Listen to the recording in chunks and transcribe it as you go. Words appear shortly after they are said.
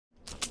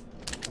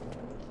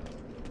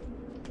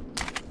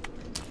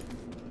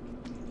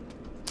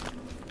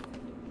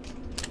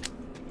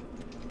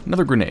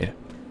Another grenade.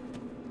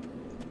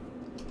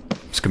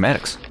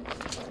 Schematics.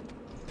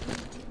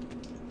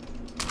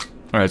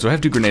 Alright, so I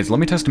have 2 grenades.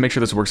 Let me test to make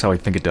sure this works how I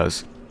think it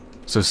does.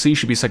 So C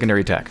should be secondary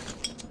attack.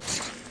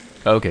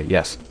 Okay,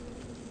 yes.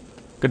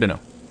 Good to know.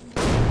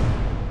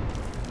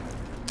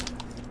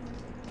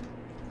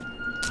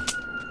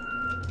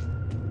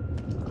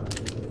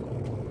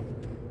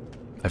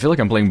 I feel like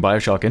I'm playing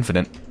Bioshock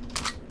Infinite.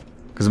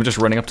 Because I'm just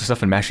running up to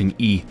stuff and mashing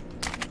E.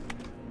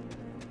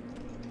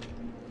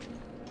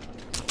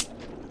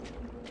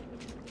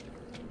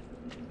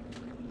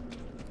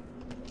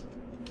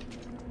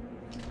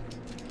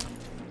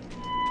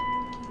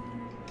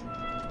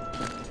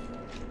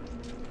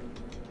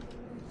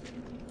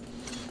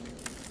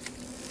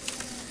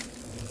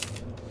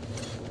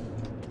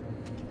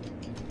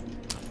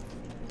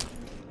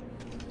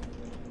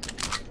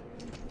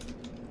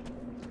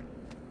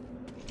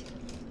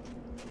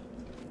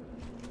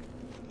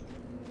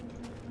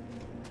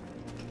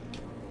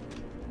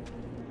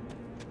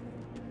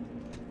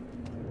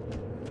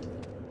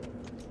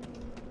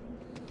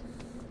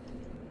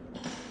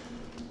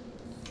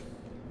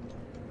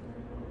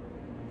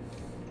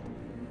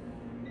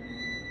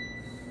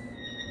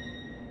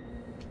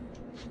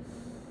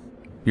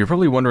 You're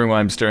probably wondering why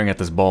I'm staring at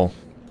this ball.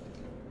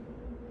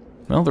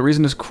 Well, the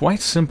reason is quite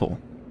simple.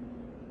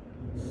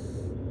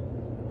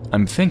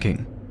 I'm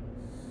thinking,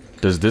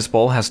 does this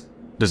ball have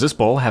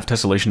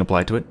tessellation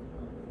applied to it?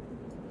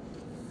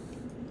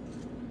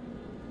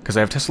 Because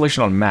I have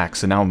tessellation on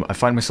max, and now I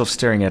find myself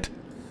staring at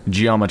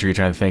geometry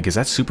trying to think, is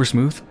that super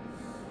smooth?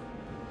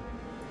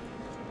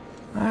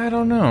 I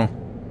don't know.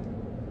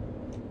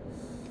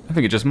 I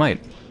think it just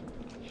might.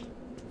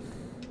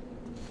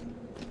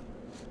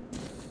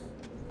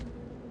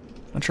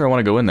 Not sure I want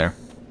to go in there.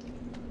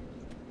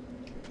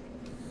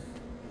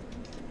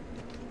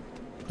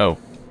 Oh,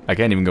 I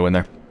can't even go in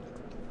there.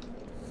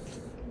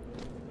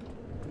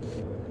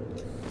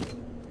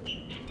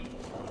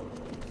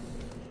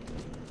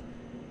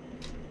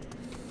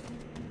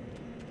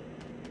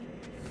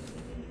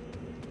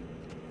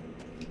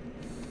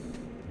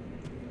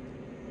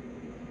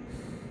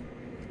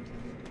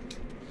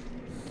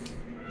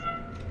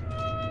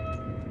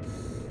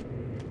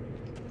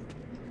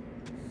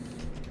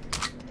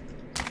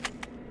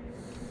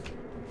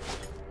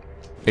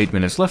 Eight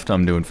minutes left,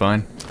 I'm doing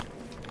fine.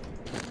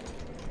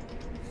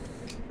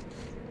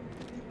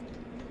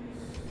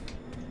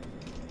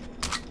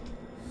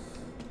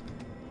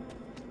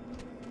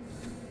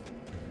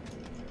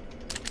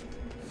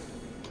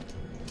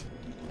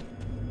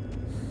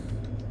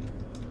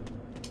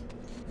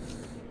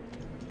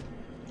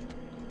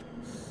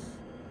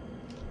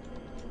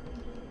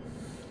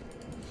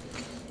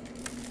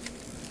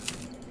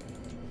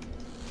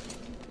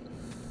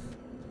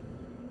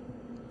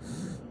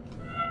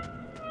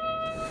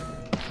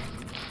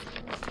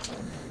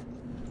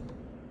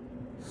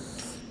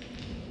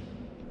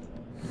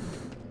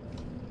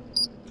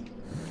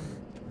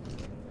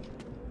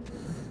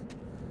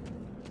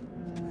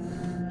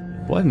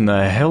 What in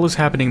the hell is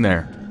happening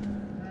there?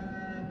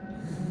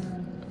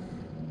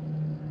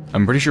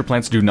 I'm pretty sure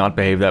plants do not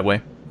behave that way.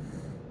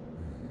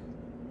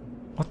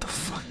 What the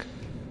fuck?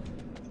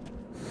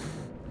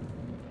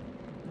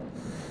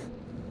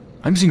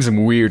 I'm seeing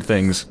some weird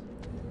things.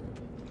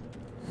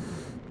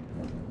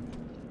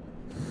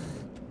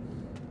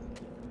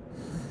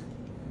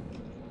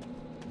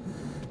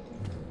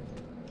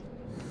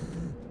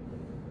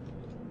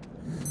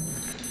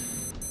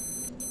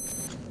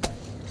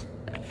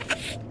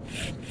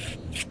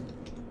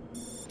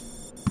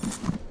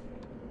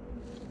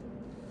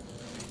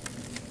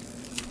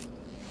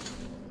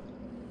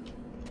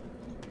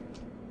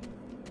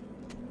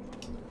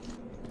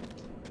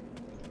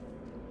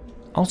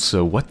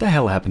 Also, what the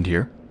hell happened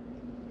here?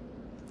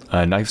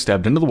 A knife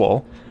stabbed into the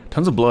wall,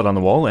 tons of blood on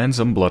the wall, and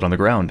some blood on the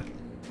ground.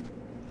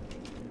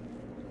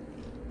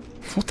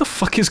 What the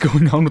fuck is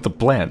going on with the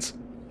plants?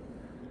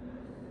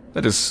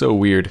 That is so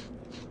weird.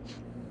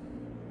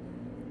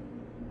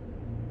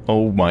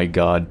 Oh my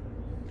god.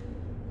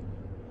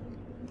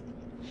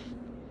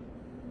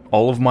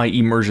 All of my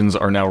immersions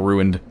are now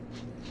ruined.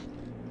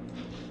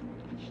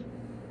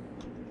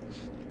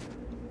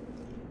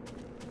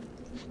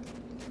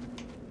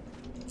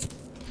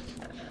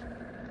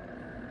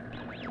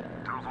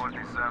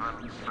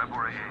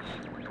 February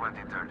 8th,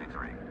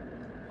 2033.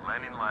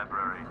 Lenin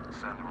Library,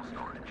 Central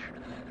Storage.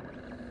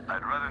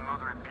 I'd rather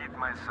not repeat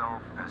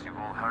myself, as you've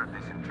all heard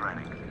this in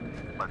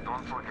training. But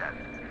don't forget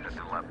that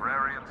the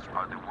librarians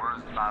are the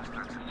worst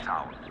bastards in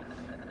town.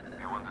 If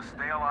you want to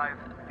stay alive,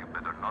 you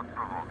better not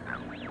provoke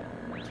them.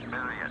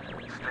 Better yet,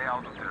 stay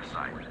out of their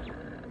sight.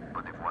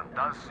 But if one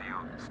does see you,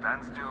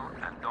 stand still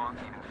and don't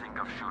even think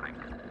of shooting.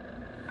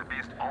 The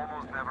beast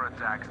almost never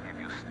attacks if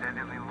you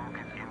steadily look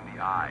it in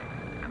the eye,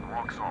 and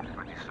walks off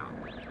pretty soon.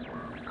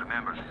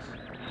 Remember this,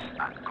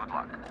 and good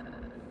luck.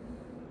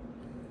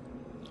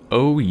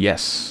 Oh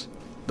yes,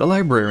 the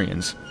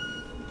librarians.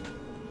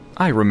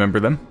 I remember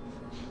them.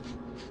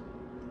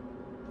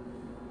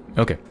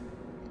 Okay.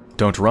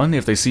 Don't run.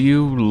 If they see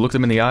you, look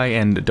them in the eye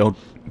and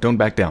don't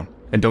back down.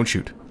 And don't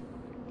shoot.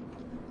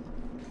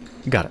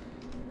 Got it.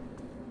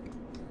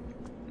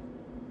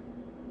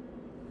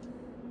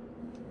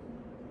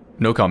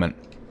 No comment.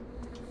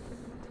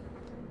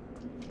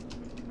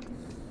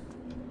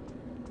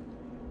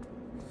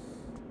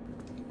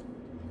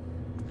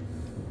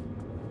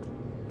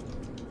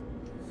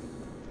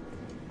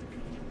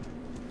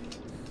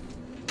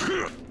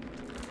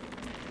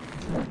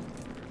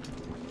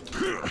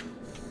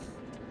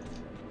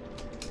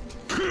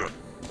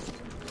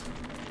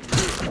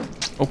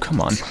 Oh,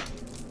 come on.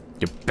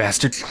 You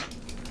bastard.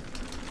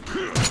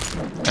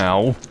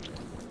 Ow.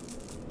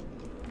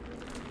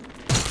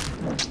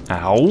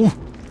 Ow.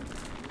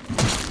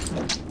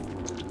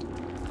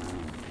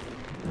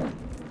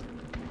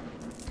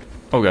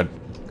 Oh, God.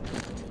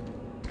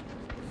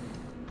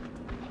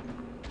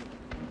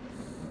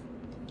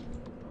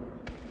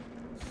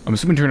 I'm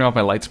assuming turning off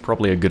my lights is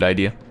probably a good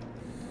idea.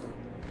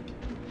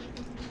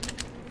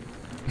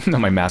 Now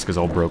my mask is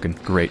all broken.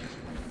 Great.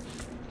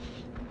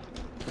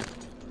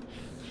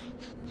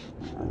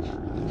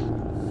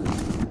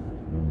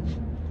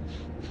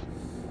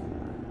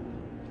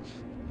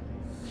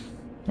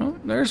 Oh,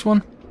 there's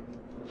one.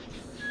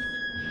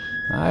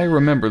 I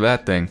remember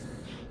that thing.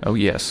 Oh,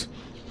 yes.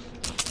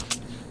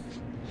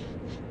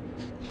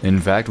 In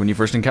fact, when you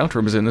first encounter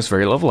him is in this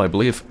very level, I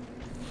believe.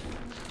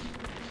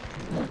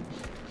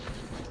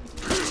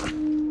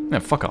 Yeah,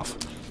 fuck off.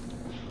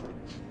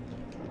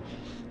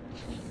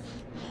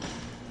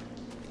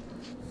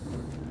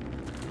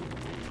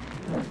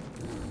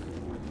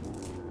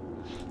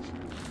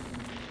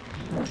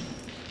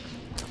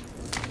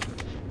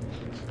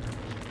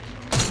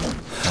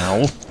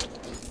 Ow.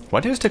 Why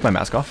did I just take my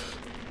mask off?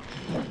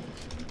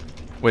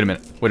 Wait a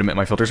minute,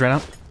 my filters ran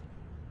out?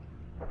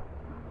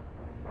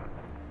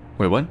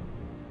 Wait, what?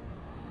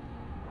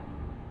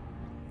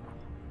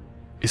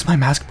 Is my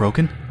mask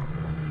broken?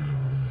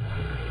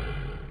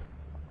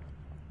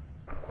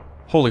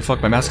 Holy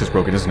fuck, my mask is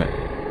broken, isn't it?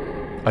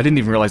 I didn't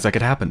even realize that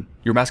could happen.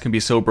 Your mask can be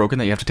so broken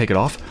that you have to take it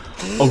off?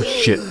 Oh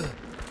shit.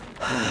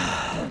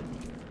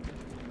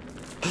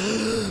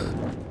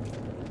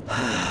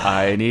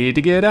 I need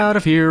to get out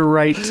of here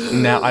right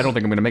now. I don't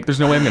think I'm gonna make. There's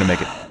no way I'm gonna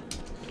make it.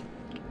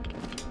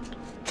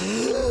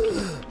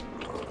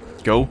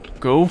 Go,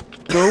 go,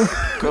 go,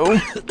 go.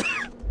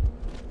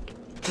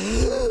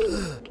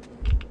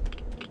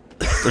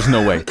 There's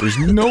no way. There's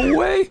no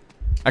way.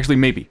 Actually,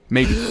 maybe.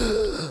 Maybe.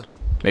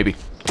 Maybe.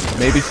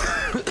 Maybe.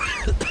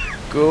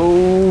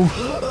 Go.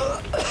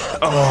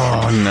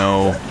 Oh,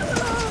 no.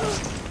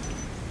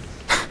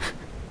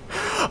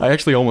 I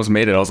actually almost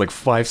made it. I was like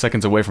 5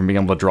 seconds away from being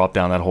able to drop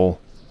down that hole.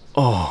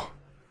 Oh.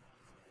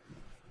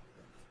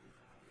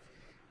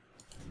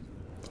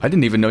 I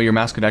didn't even know your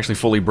mask could actually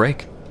fully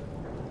break.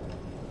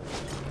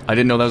 I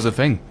didn't know that was a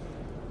thing.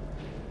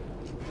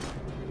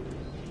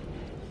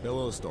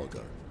 Hello,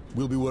 Stalker.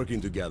 We'll be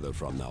working together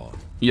from now on.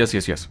 Yes,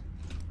 yes, yes.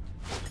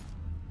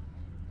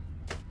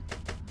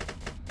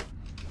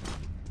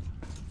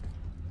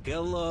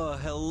 Hello,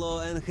 hello,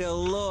 and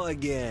hello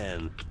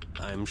again.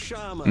 I'm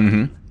Shaman.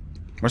 Mm-hmm.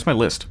 Where's my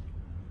list?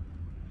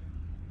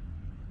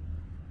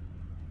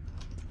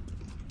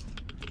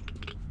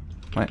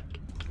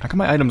 How come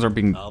my items aren't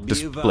being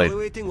displayed?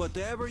 Evaluating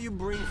whatever you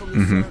bring from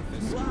the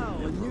surface. Wow,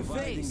 a new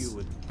face.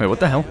 Wait, what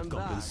the hell?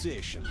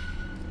 Compensation.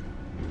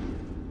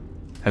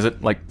 Has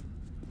it, like,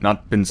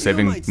 not been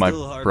saving You might my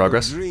still harbor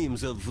progress?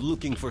 dreams of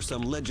looking for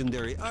some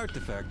legendary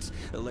artifacts,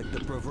 like the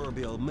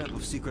proverbial map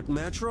of Secret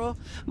Metro,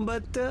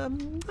 but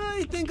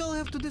I think I'll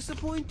have to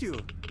disappoint you.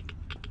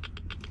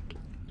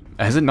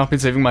 Has it not been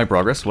saving my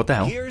progress? What the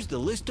hell? Here's the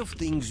list of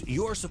things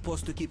you're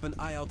supposed to keep an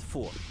eye out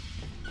for.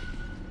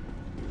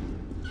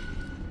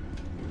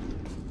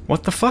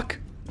 What the fuck?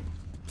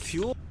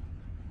 Fuel.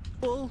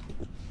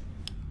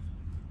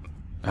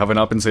 Have I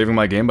not been saving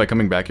my game by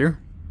coming back here?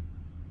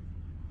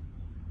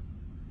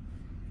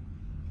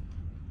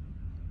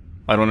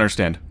 I don't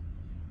understand.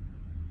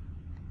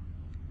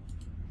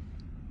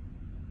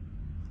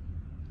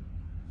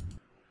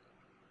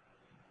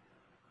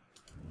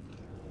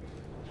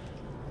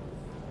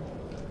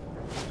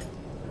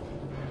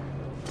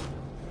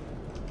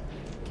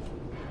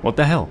 What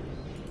the hell?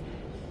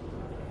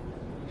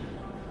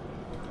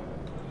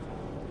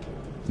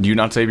 Do you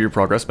not save your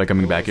progress by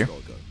coming back here?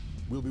 Stalker.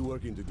 We'll be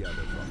working together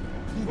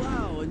from now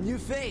on. Wow, a new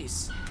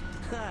face.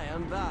 Hi,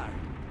 I'm back.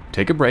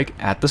 Take a break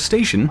at the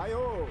station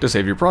to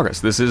save your progress.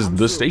 This is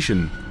the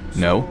station.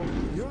 No.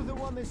 You're the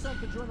one they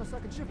sent to join the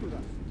second shift with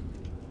us.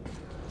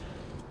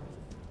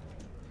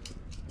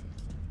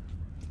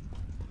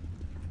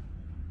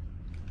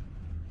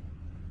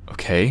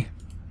 Okay.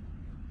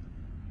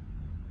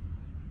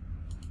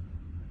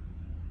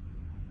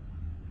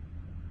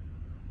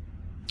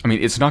 I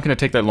mean, it's not going to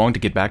take that long to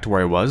get back to where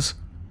I was,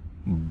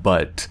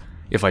 but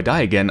if I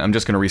die again, I'm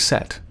just going to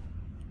reset.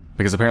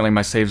 Because apparently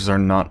my saves are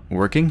not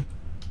working.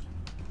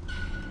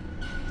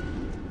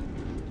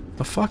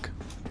 The fuck?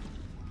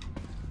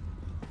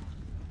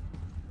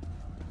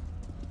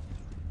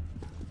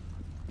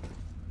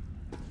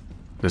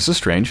 This is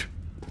strange.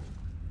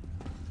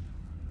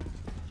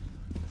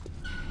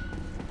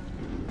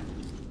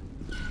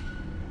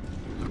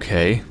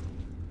 Okay.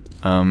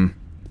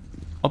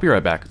 I'll be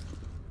right back.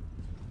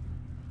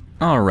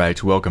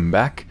 Alright, welcome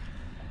back.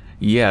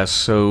 Yeah,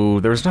 so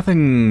there's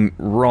nothing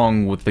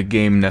wrong with the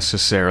game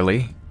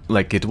necessarily.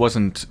 Like, it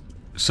wasn't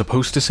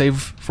supposed to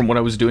save from what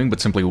I was doing,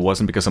 but simply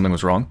wasn't because something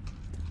was wrong.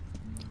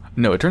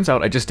 No, it turns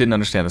out I just didn't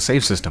understand the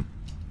save system.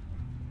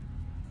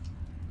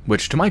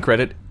 Which, to my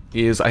credit,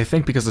 is, I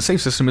think, because the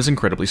save system is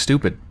incredibly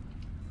stupid.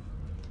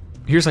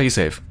 Here's how you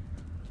save.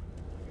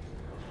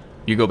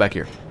 You go back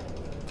here.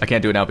 I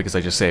can't do it now because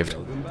I just saved.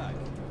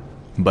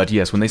 But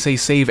yes, when they say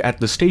save at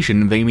the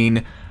station, they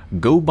mean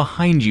go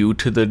behind you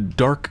to the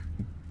dark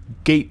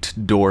gate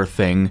door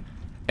thing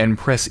and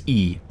press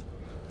E.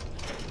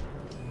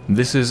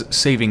 This is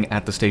saving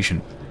at the station,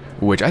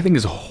 which I think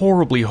is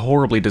horribly,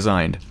 horribly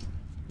designed.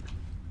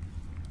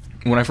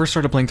 When I first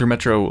started playing through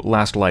Metro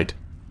Last Light,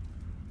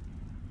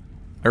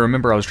 I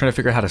remember I was trying to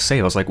figure out how to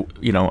save. I was like,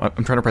 you know,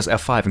 I'm trying to press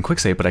F5 and quick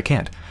save, but I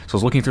can't. So I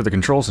was looking through the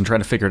controls and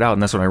trying to figure it out,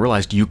 and that's when I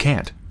realized you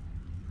can't.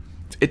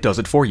 It does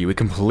it for you. It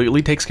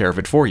completely takes care of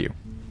it for you.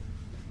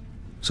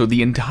 So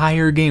the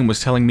entire game was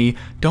telling me,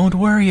 don't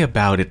worry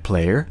about it,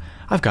 player.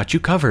 I've got you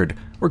covered.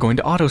 We're going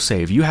to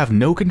autosave. You have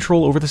no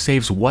control over the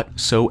saves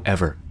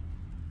whatsoever.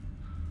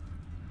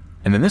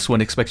 And then this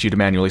one expects you to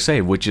manually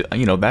save, which,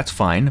 you know, that's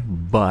fine,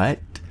 but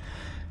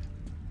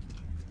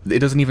it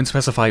doesn't even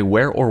specify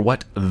where or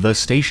what the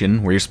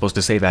station where you're supposed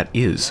to save at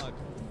is.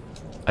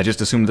 I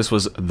just assumed this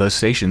was the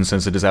station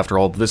since it is, after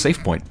all, the save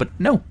point, but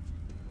no.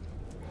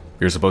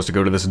 You're supposed to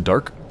go to this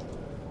dark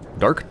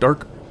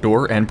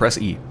door and press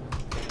E.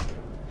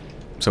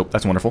 So,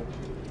 that's wonderful.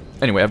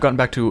 Anyway, I've gotten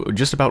back to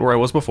just about where I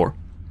was before.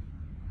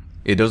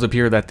 It does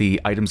appear that the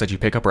items that you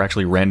pick up are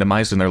actually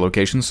randomized in their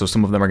locations, so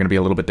some of them are going to be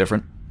a little bit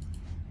different.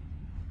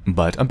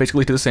 But I'm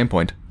basically to the same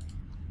point.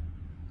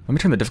 Let me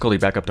turn the difficulty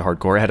back up to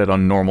hardcore. I had it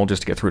on normal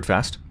just to get through it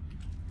fast.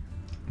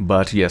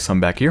 But yes, I'm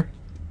back here.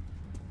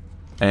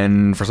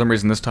 And for some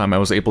reason this time I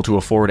was able to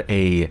afford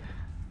a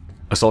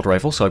assault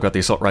rifle, so I've got the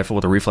assault rifle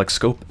with a reflex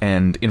scope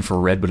and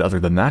infrared, but other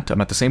than that,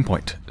 I'm at the same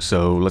point.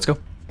 So let's go.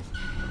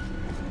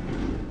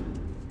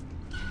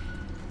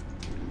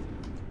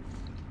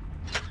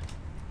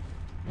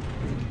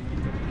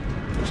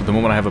 So at the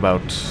moment I have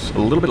about a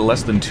little bit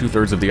less than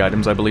 2/3 of the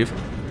items, I believe.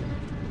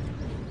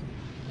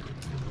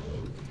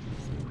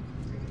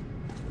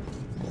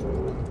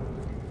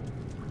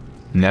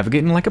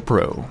 Navigating like a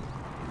pro.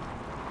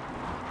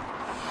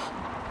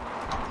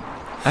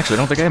 Actually, I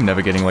don't think I am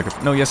navigating like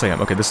a... No, yes I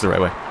am. Okay, this is the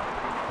right way.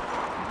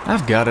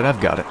 I've got it, I've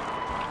got it.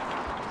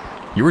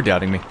 You were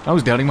doubting me. I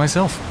was doubting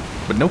myself.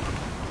 But nope.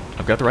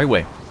 I've got the right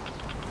way.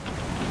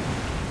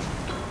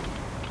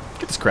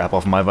 Get this crap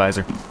off of my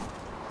visor.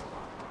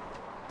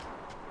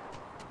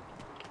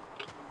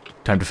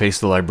 Time to face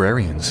the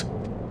librarians.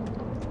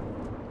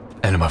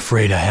 And I'm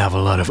afraid I have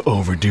a lot of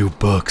overdue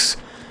books.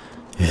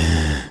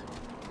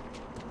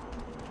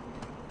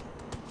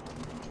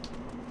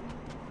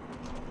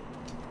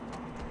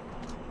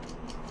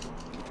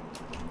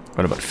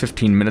 Got about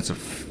 15 minutes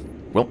of...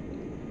 Well,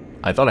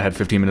 I thought I had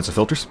 15 minutes of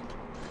filters.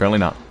 Apparently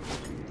not.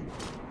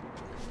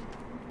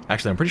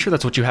 Actually, I'm pretty sure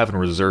that's what you have in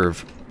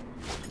reserve.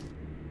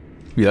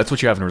 Yeah, that's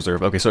what you have in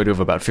reserve. Okay, so I do have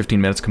about 15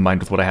 minutes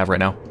combined with what I have right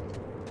now.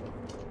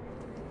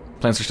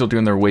 Plants are still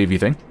doing their wavy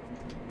thing.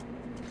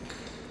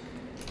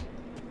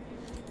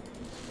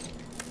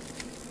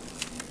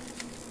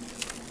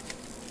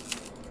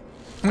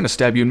 I'm gonna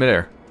stab you in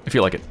midair, if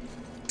you like it.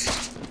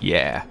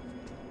 Yeah.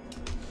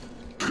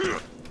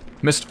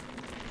 Missed.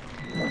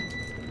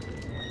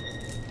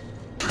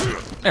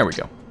 There we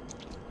go.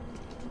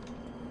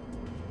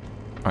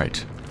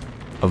 Alright.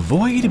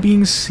 Avoid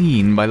being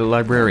seen by the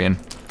librarian.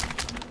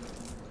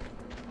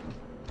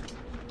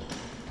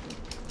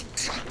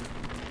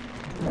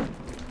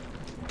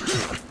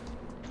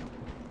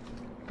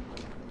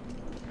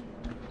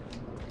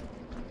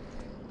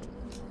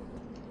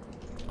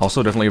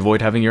 Also, definitely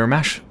avoid having your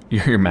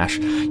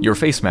your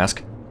face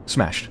mask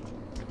smashed.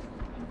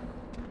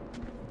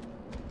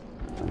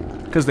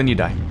 Because then you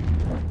die.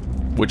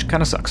 Which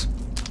kind of sucks.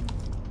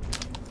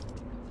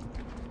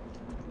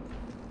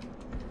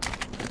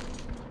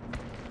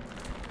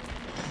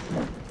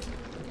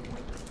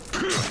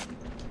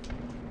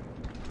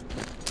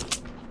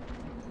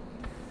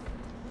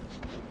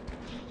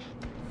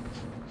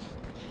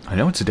 I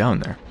know it's down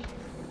there.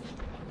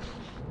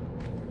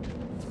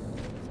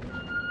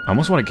 I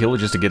almost want to kill it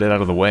just to get it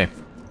out of the way.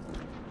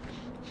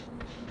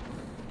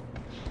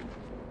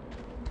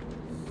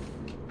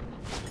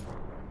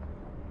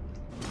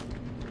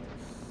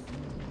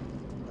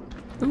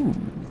 Ooh.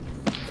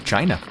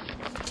 China.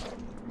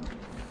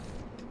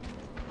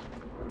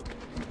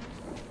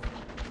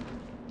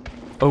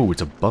 Oh,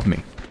 it's above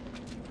me.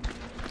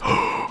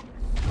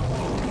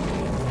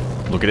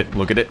 Look at it,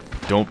 look at it.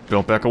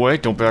 Don't back away,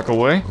 don't back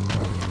away.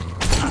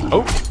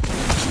 Oh!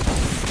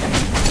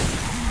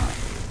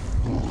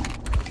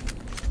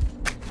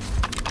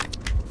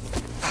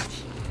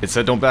 It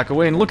said don't back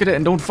away and look at it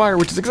and don't fire,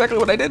 which is exactly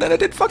what I did, and it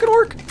did fucking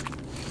work!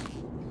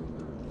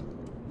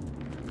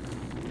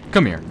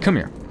 Come here, come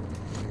here.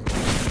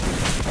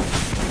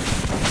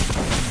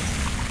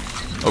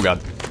 Oh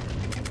god.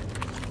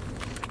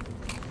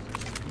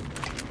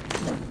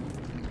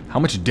 How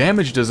much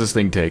damage does this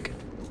thing take?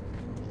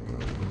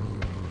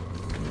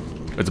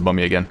 It's above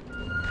me again.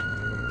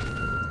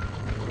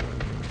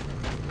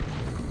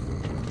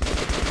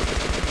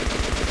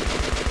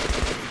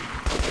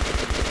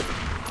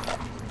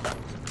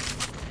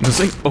 This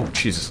thing... Oh,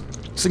 Jesus.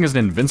 This thing isn't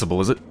invincible,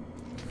 is it?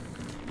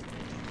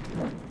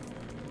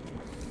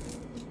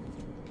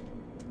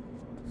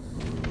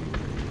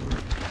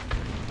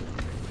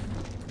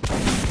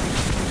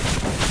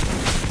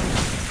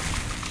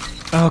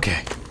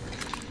 Okay.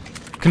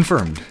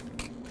 Confirmed.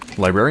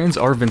 Librarians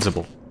are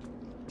vincible.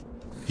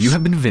 You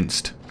have been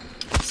vinced.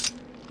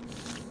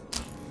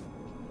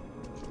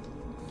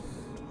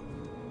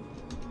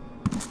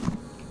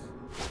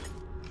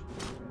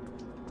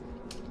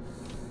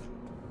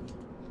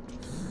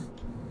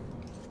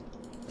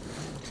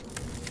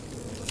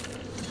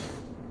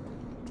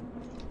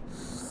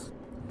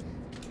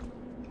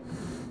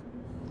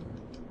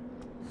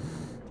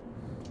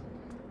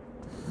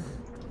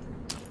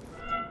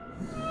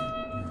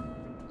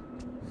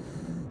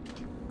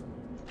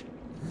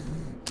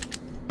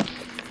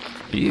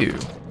 Ew.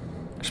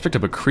 I just picked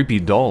up a creepy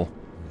doll.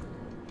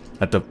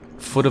 At the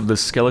foot of the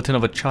skeleton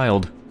of a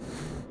child.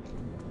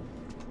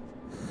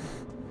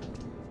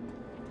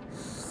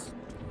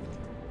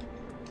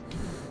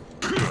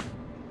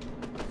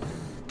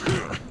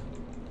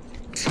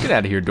 Get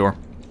out of here, door.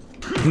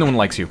 No one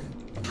likes you.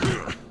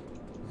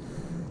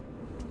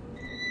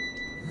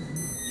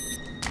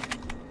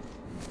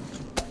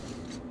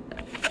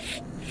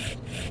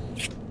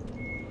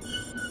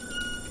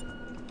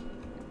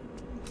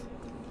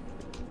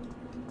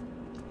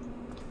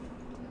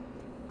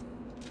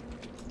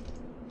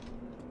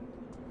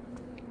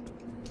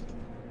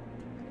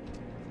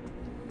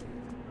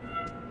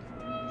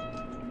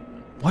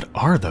 What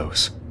are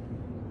those?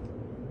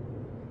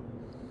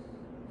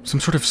 Some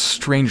sort of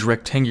strange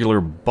rectangular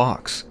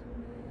box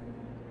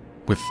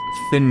with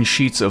thin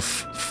sheets of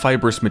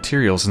fibrous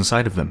materials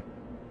inside of them.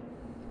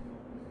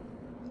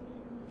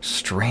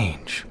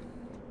 Strange.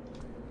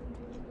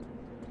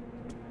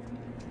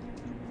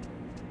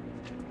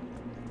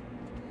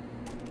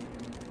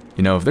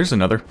 You know, if there's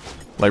another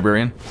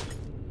librarian,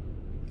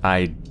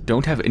 I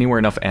don't have anywhere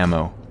enough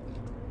ammo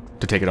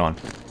to take it on.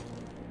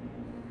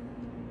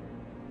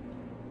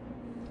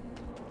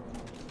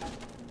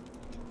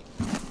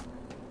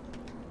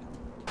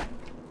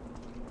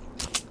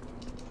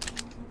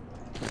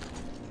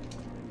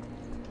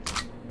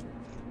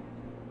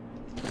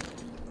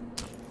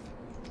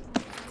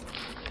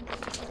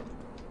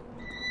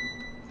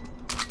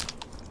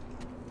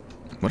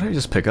 What did I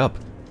just pick up?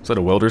 Is that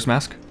a welder's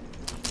mask?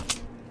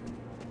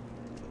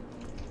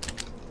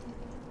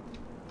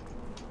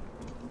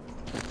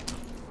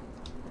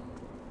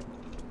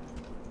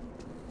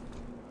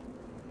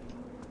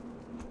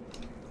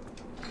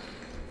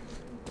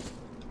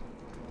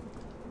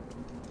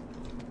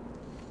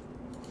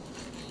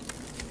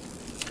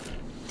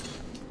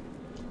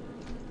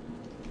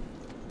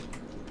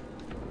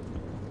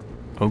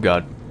 Oh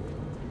god.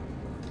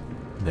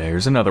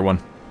 There's another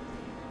one.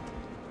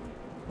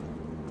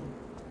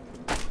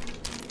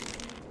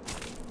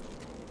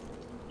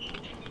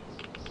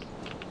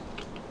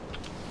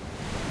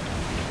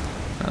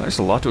 There's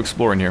a lot to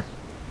explore in here.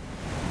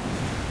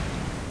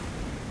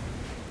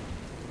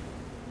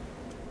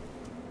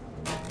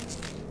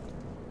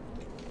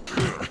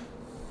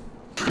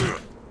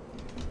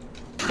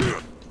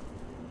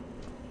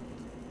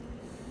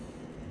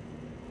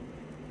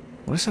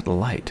 What is that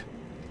light?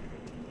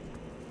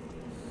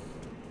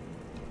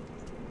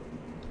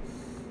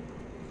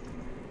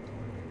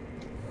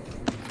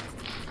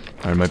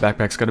 Alright, my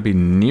backpack's gotta be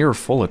near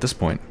full at this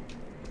point.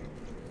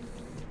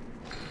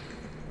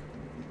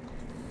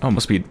 Oh, it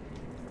must be...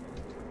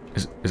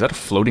 Is that a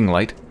floating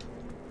light?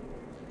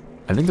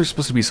 I think there's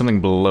supposed to be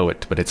something below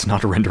it, but it's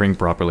not rendering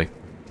properly.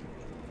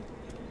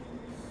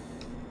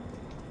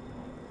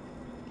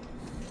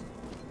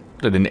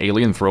 Did an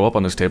alien throw up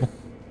on this table?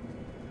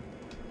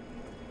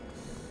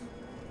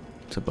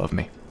 It's above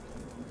me.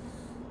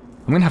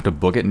 I'm gonna have to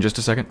book it in just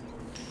a second.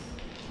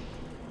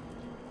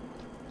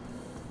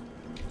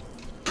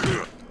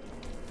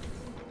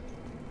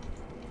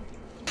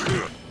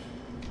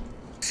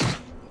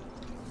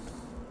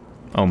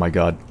 Oh my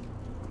god.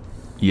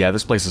 Yeah,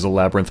 this place is a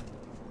labyrinth.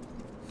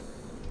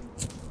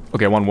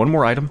 Okay, I want one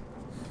more item.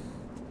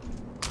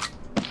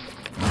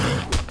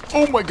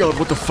 Oh my god,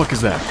 what the fuck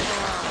is that?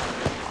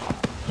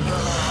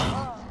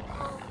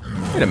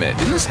 Wait a minute,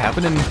 didn't this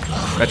happen in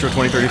Metro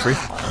 2033?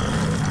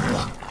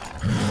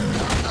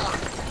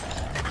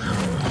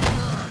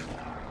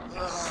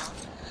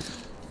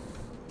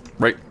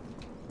 Right.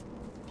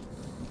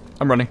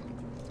 I'm running.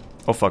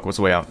 Oh fuck, what's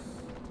the way out?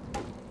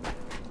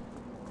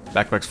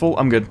 Backpack's full,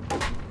 I'm good.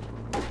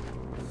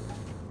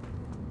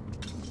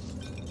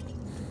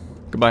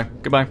 Goodbye,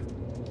 goodbye,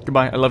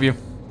 goodbye, I love you.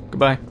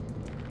 Goodbye.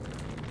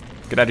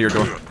 Get out of your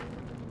door.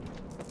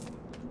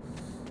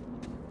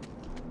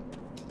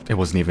 It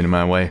wasn't even in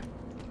my way,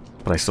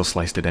 but I still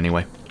sliced it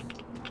anyway.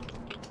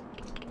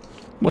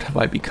 What have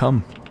I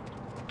become?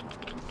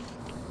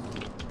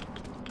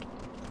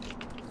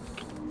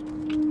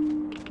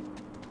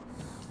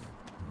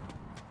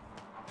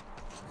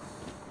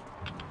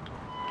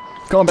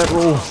 Combat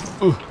roll.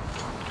 Ugh.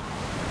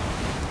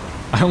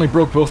 I only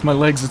broke both my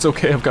legs. It's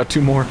okay. I've got 2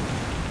 more.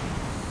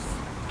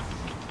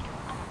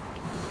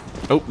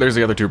 Oh, there's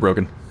the other 2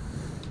 broken.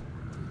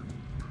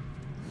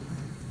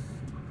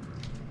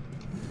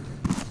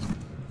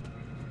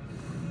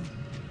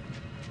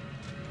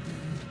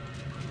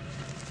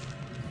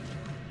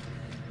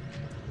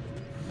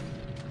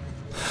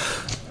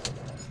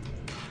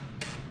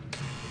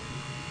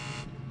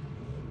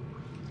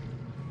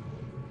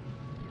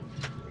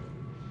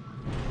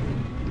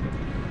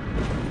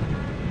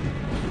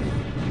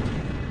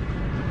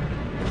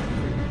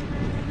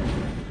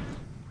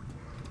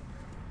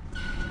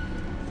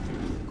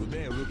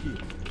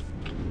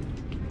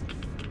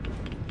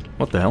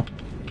 What the hell?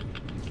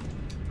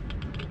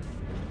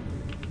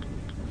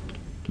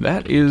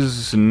 That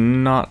is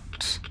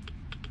not...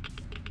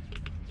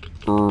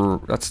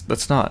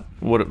 That's not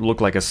what it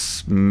looked like a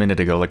minute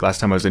ago, like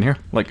last time I was in here.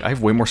 Like, I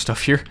have way more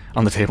stuff here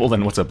on the table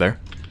than what's up there.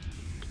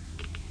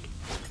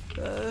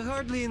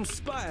 Hardly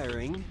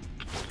inspiring.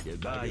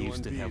 I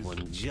used to have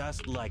one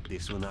just like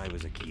this when I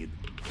was a kid.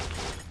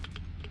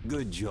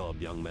 Good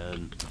job, young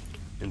man.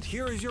 And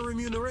here is your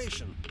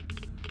remuneration.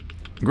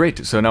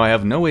 Great, so now I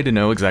have no way to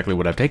know exactly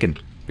what I've taken,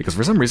 because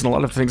for some reason a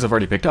lot of things I've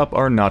already picked up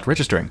are not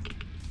registering.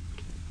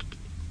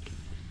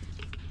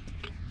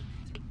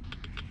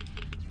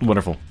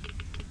 Wonderful.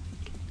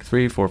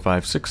 3, 4,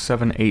 5, 6,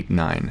 7, 8,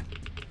 9.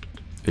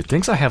 It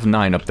thinks I have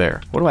 9 up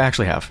there. What do I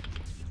actually have?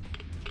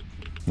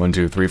 1,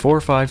 2, 3,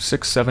 4, 5,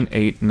 6, 7,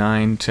 8,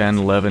 9, 10,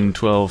 11,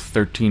 12,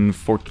 13,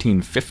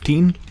 14,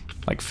 15?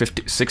 Like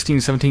 15,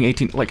 16, 17,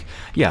 18, like,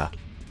 yeah.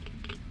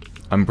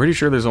 I'm pretty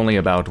sure there's only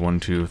about 1,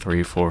 2,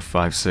 3, 4,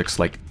 5, 6,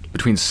 like,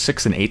 between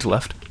 6 and 8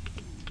 left.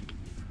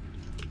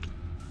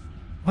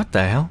 What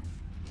the hell?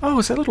 Oh,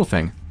 it's that little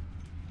thing.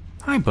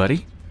 Hi,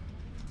 buddy.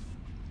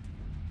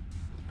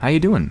 How you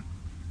doing?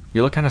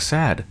 You look kind of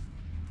sad.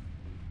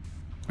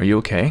 Are you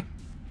okay?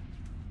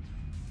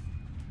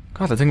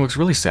 God, that thing looks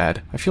really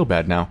sad. I feel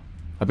bad now.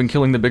 I've been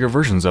killing the bigger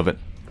versions of it.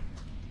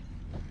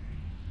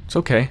 It's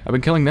okay. I've been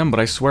killing them, but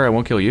I swear I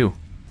won't kill you.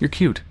 You're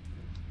cute.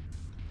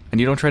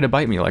 And you don't try to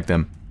bite me like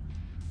them.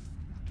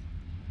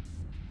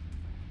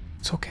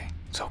 It's okay.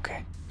 It's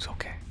okay. It's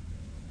okay.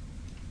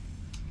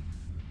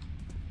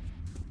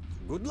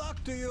 Good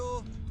luck to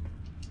you.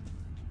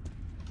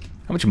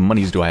 How much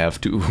monies do I have?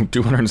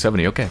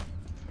 270. Okay.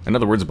 In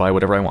other words, buy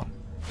whatever I want.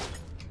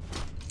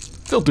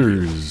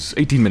 Filters.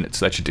 18 minutes.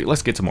 That should do.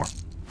 Let's get some more.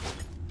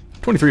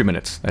 23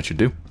 minutes. That should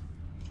do.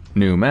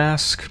 New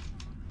mask.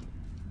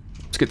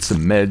 Let's get some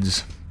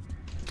meds.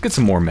 Let's get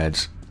some more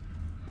meds.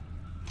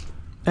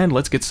 And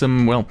let's get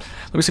some, well,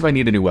 let me see if I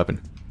need a new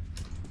weapon.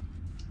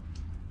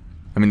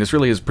 I mean, this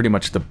really is pretty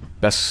much the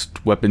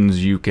best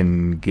weapons you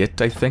can get,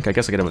 I think. I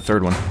guess I could have a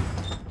third one.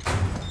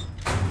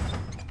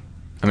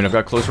 I mean, I've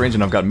got close range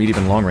and I've got medium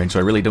and long range, so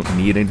I really don't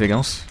need anything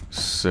else.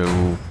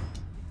 So...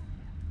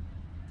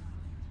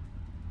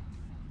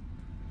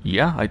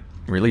 yeah, I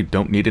really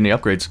don't need any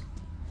upgrades.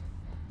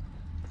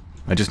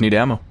 I just need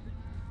ammo.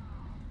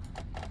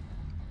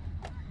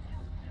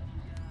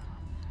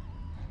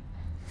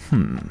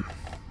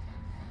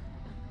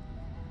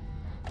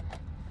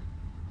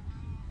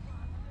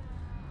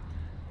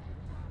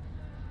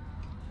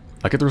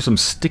 I could throw some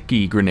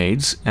sticky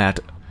grenades at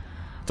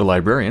the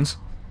librarians.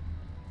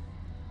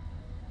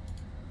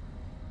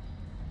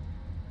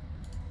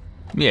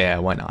 Yeah,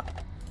 why not?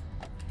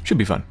 Should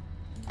be fun.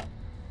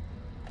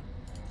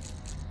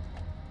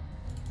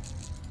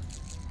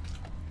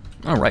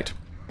 Alright.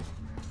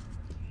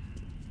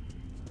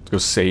 Let's go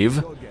save.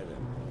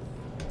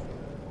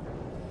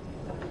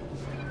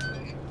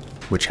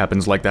 Which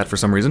happens like that for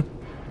some reason.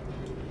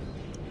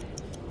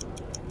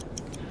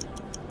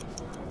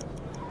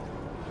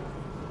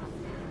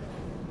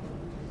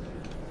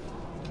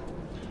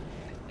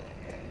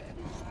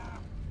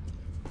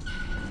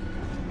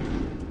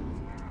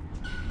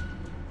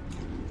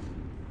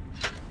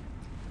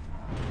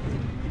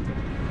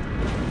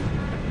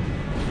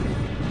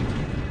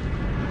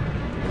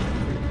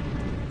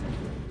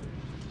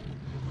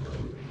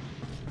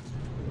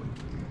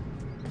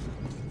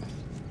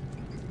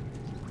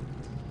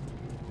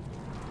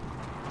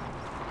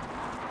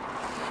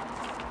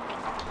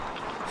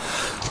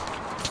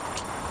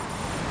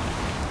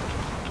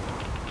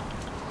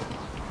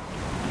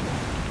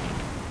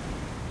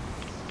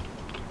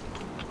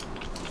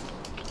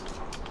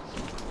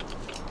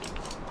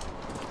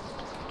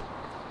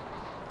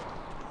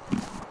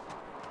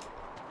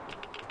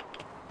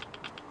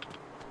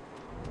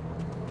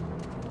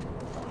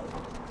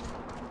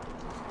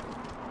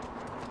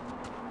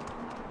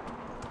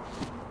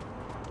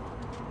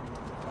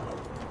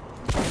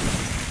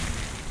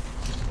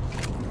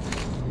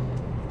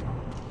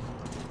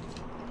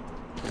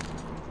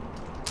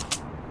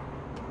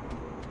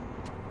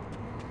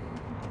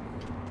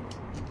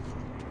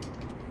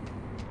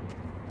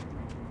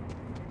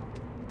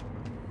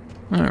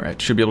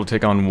 Alright, should be able to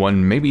take on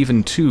 1, maybe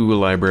even 2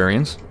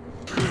 librarians.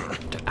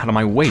 Get out of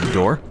my way,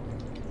 door.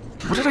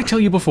 What did I tell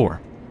you before?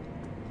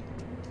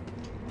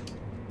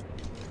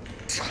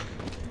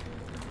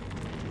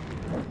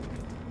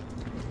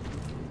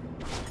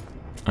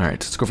 Alright,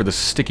 let's go for the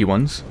sticky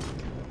ones.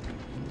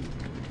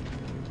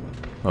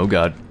 Oh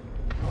god.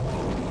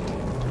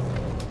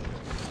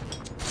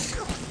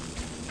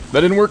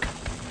 That didn't work.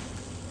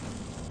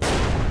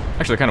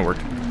 Actually, it kind of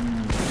worked.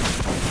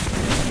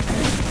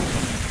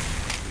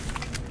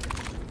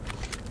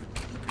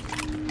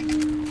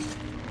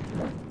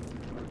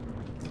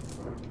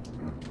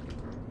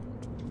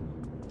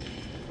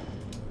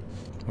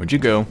 Where'd you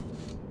go?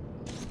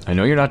 I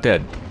know you're not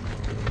dead.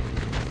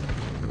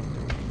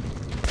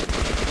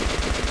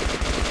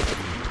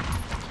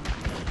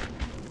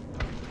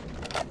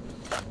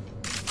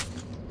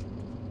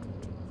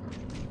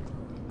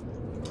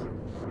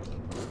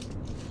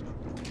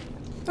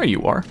 There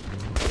you are.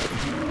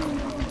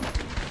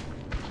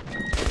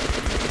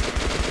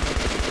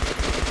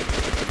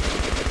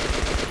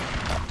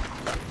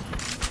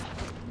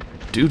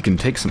 Dude can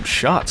take some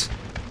shots.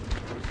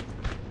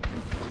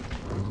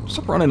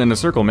 Stop running in a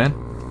circle, man.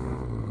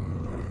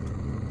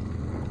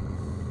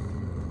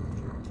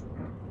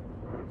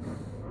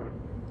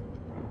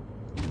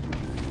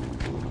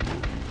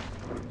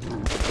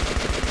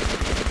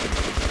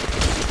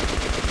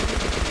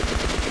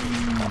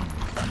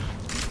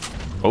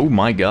 Oh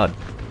my god.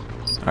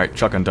 Alright,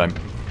 shotgun time.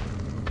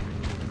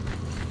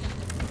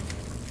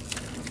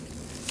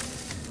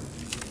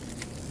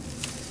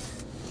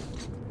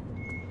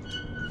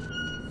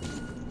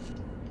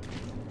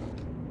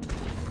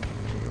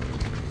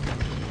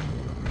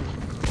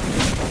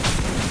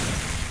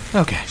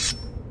 Okay.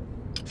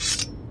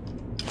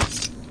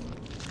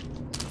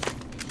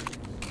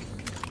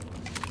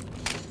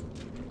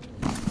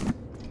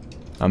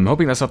 I'm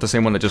hoping that's not the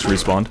same one that just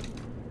respawned.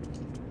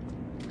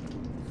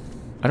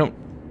 I don't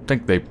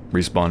think they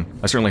respawn.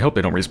 I certainly hope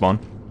they don't respawn.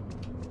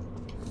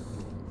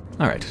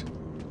 Alright.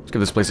 Let's give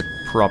this place a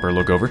proper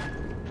look over.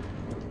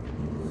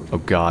 Oh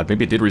god,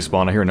 maybe it did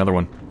respawn. I hear another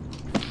one.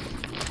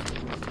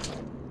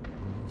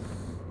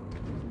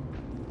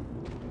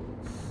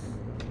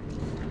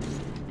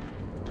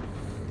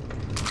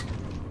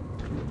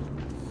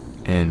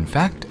 In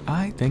fact,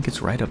 I think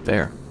it's right up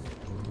there.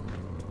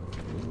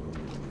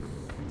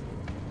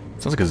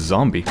 Sounds like a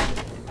zombie.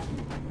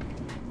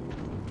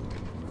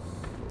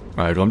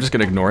 Alright, well I'm just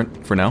gonna ignore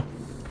it for now.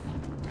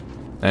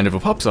 And if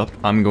it pops up,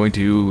 I'm going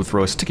to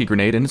throw a sticky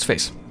grenade in its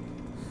face.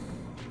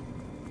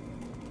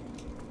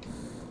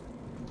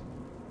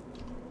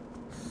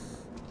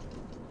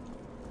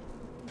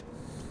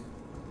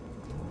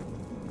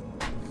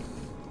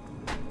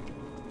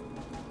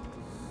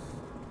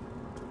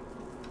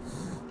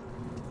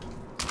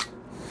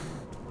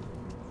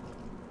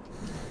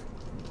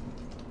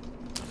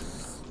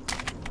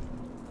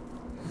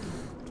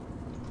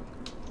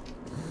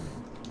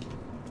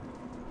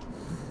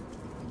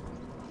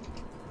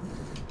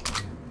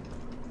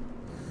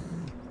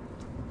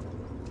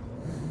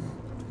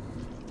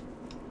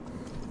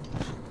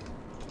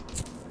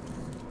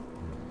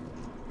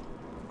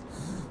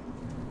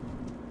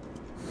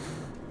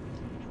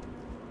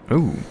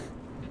 Ooh.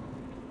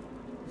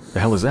 The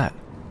hell is that?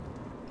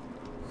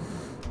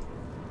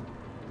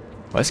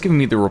 Well, that's giving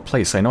me the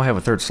replace. I know I have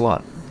a third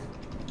slot.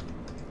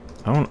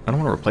 I don't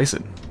want to replace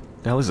it.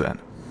 The hell is that?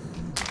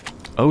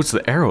 Oh, it's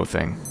the arrow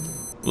thing.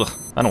 Ugh,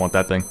 I don't want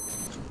that thing.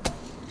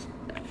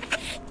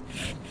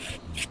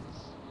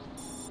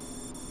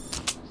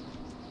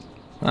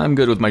 I'm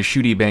good with my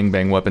shooty bang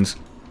bang weapons.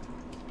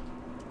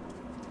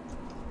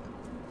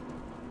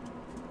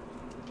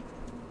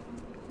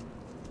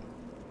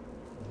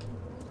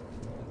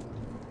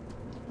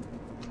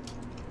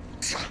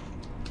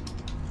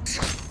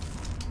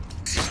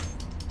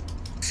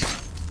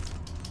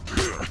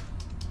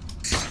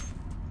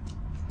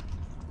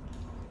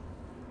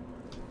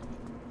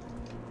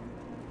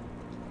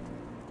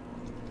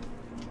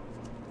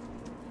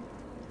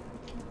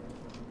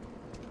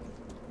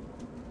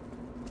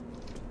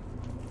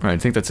 Alright, I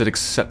think that's it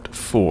except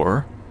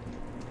for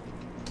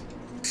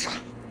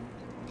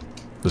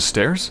the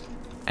stairs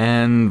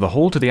and the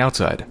hole to the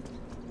outside.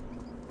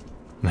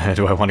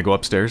 Do I want to go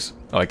upstairs?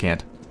 Oh, I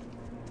can't.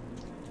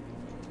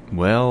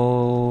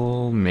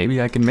 Well, maybe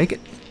I can make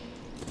it.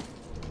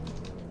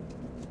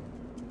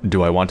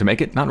 Do I want to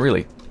make it? Not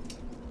really.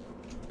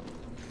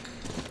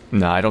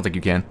 Nah, I don't think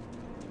you can.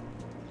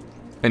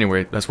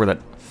 Anyway, that's where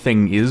that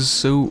thing is,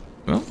 so...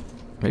 well,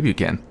 maybe you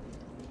can.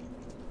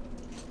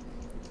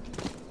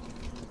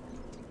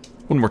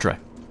 One more try.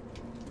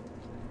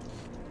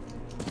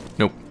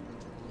 Nope.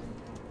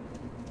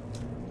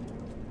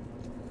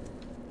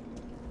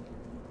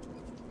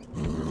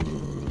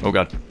 Oh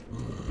god.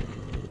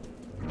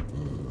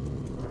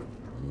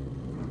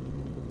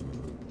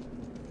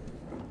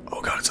 Oh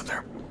god, it's up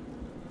there.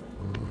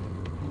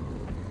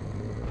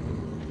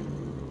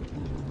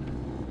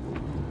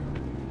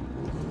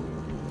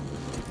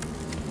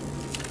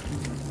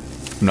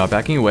 I'm not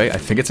backing away. I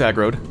think it's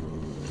aggroed.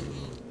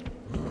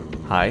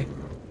 Hi.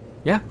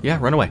 Yeah,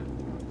 run away.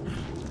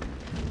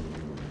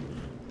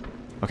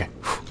 Okay.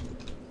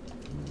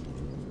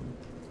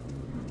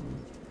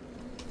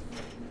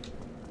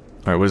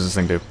 Alright, what does this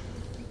thing do?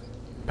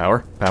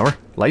 Power? Power?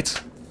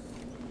 Lights?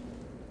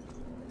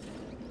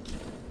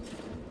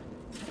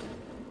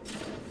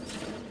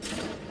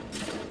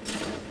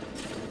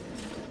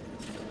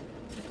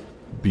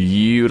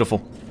 beautiful.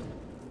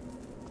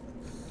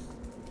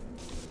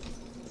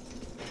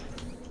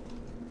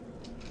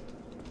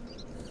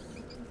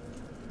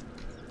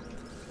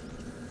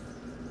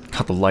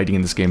 God, the lighting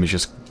in this game is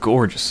just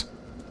gorgeous.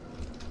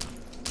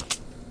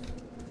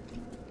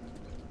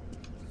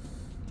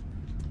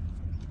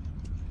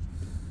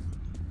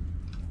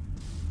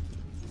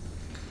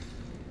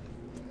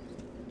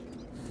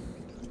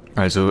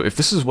 Alright, so if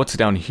this is what's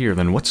down here,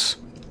 then what's...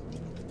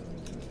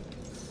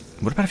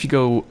 What about if you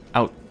go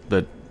out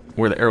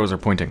where the arrows are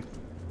pointing?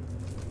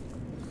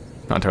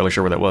 Not entirely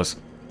sure where that was.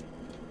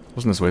 It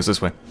wasn't this way, it's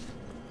this way.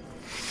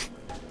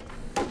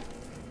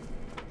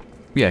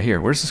 Yeah,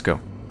 here. Where does this go?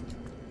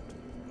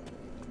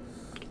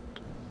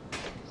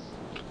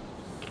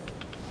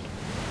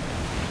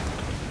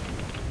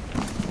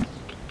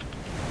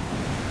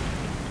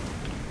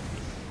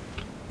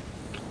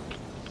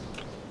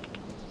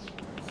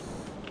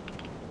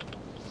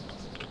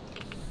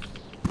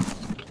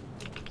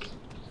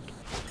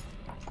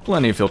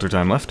 Plenty of filter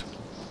time left.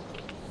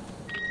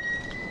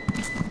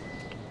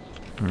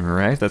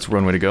 Alright, that's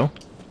one way to go.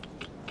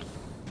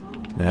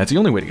 That's the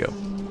only way to go.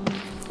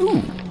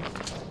 Ooh.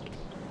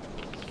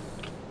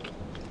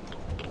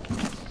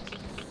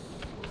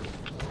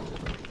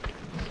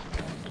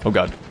 Oh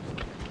god.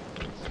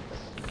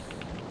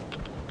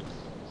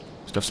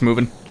 Stuff's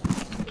moving.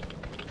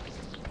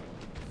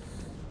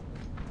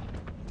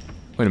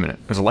 Wait a minute,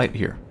 there's a light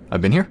here.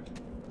 I've been here?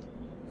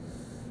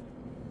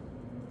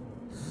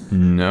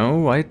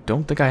 No, I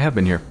don't think I have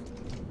been here.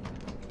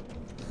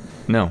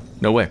 No,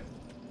 no way.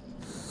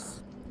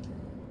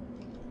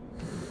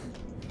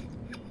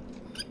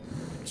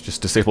 Let's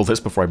just disable this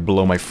before I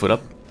blow my foot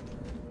up.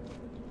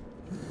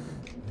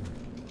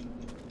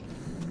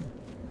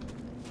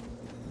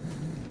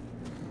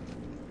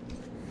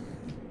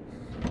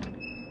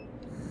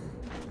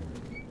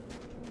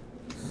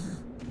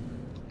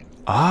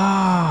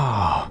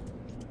 Ah!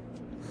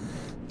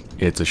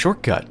 It's a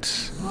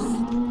shortcut.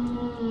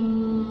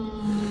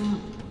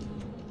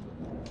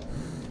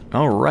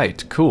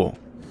 Alright, cool.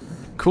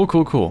 Cool,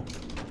 cool, cool.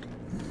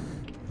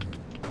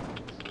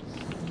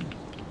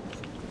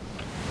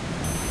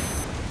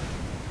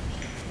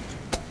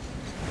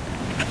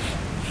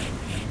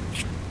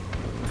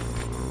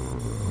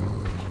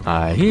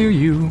 I hear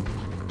you.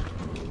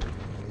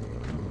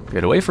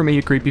 Get away from me,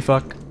 you creepy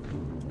fuck.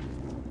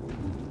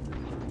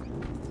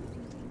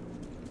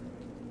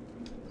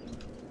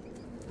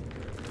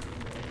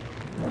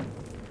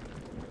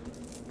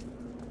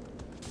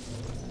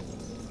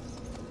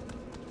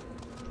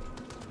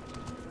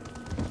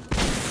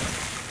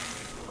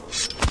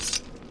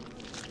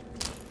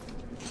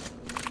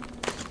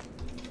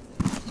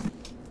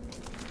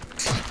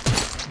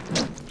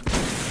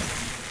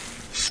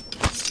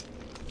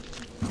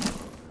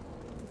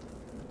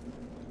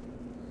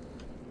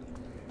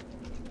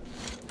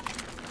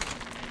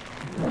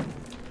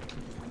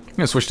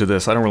 I'm gonna switch to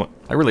this. I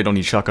really don't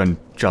need shotgun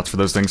shots for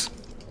those things.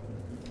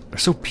 They're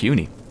so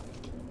puny.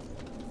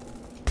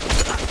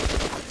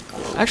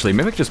 Actually,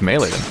 maybe I could just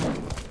melee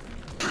them.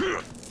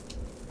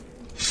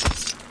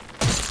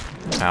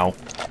 Ow.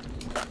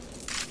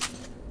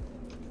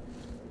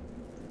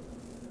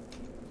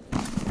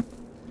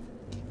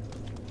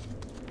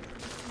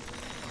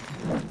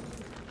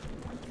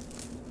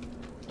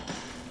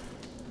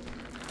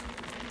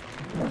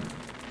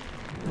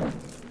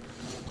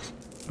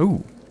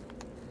 Ooh.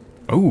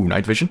 Oh,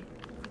 night vision.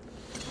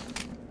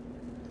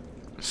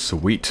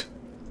 Sweet.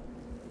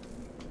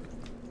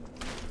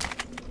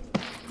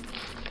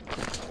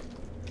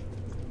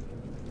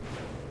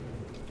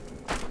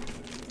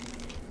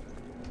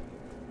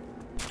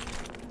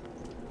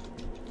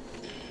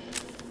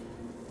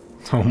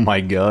 Oh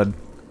my god.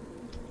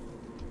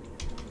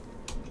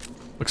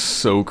 Looks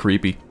so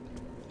creepy.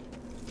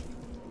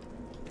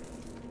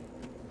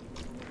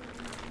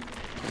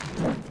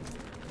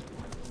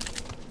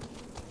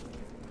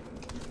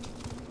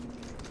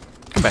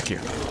 Come back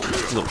here,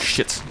 little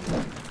shits.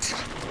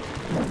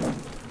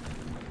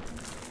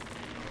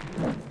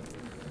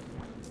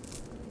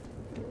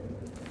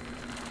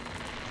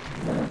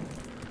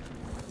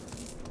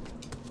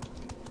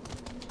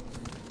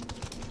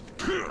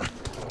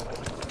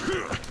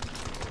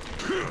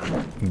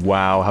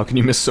 Wow, how can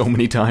you miss so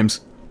many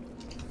times?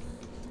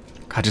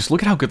 God, just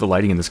look at how good the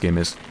lighting in this game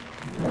is.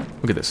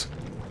 Look at this.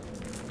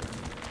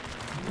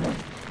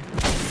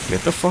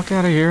 Get the fuck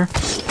out of here.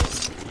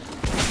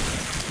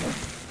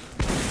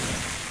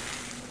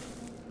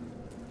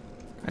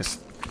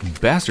 These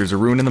bastards are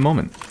ruining the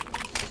moment.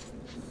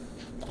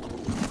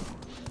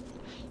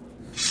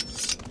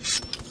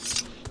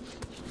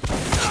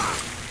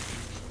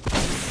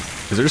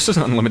 Is there just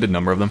an unlimited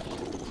number of them?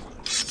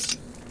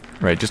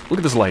 Right, just look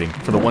at this lighting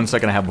for the 1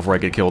 second I have before I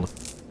get killed.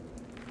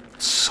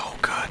 So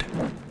good.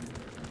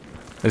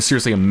 It's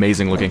seriously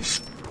amazing looking.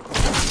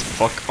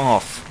 Fuck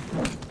off.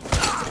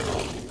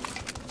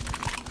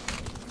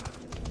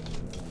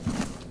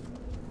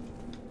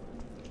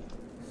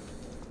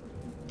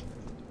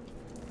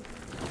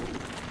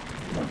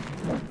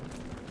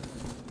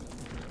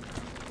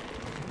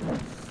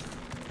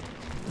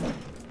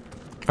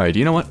 Alright,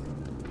 you know what?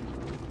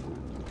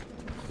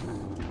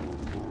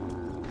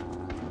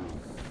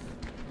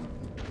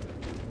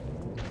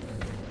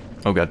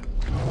 Oh god.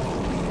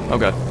 Oh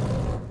god. I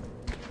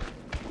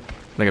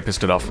think I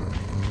pissed it off.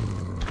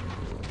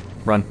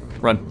 Run,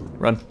 run,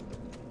 run.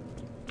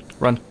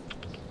 Run.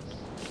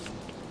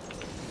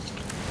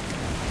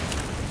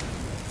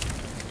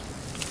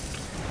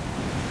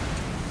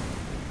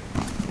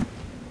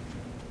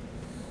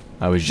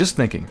 I was just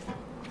thinking.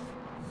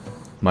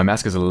 My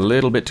mask is a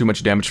little bit too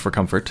much damage for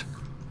comfort,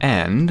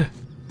 and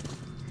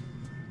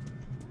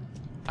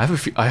I have the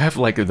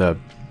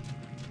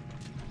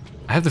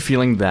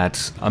feeling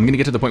that I'm gonna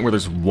get to the point where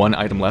there's one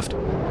item left.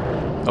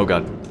 Oh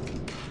god.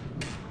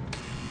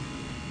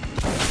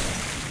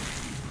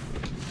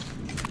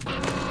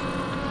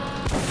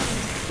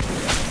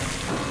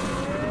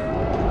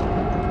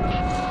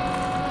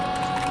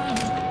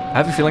 I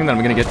have a feeling that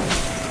I'm gonna get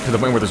to the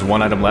point where there's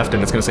one item left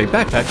and it's gonna say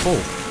backpack full.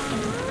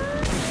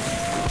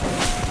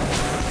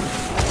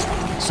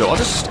 So I'll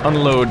just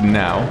unload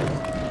now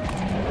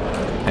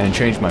and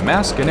change my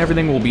mask and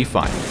everything will be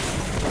fine.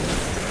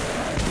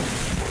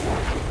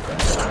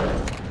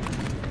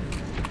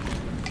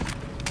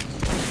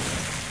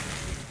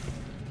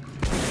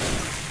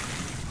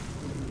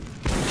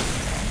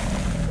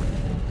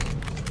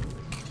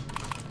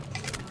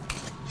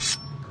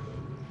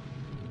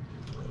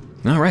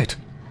 Alright.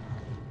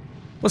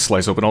 Let's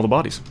slice open all the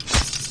bodies.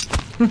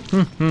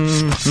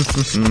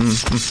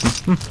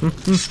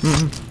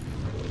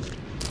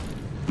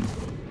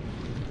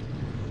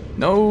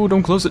 No,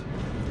 don't close it.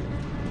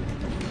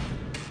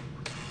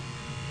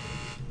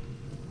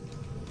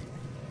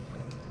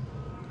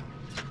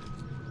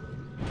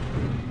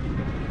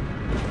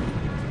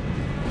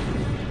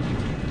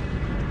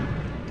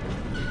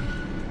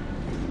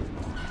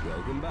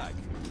 Welcome back.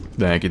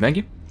 Thank you, thank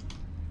you.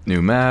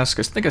 New mask.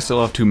 I think I still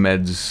have 2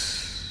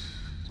 meds.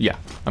 Yeah,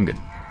 I'm good.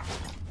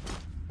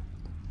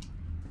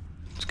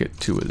 Let's get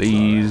 2 of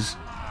these.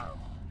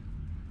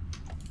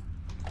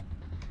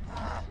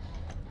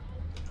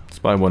 Let's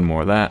buy 1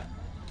 more of that.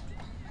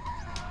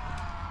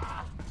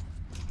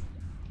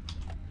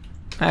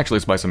 Actually,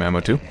 let's buy some ammo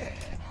too.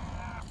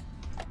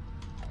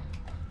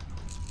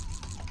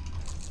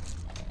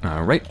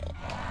 Alright.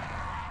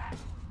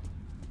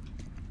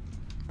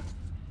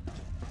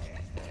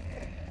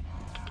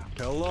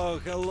 Hello,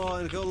 hello,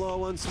 and hello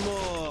once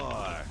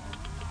more.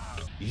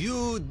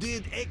 You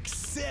did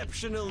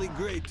exceptionally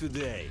great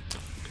today.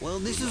 Well,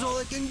 this is all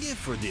I can give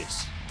for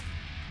this.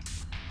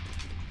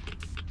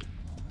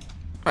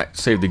 Alright,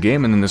 save the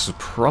game, and then this is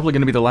probably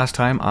going to be the last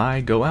time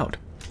I go out.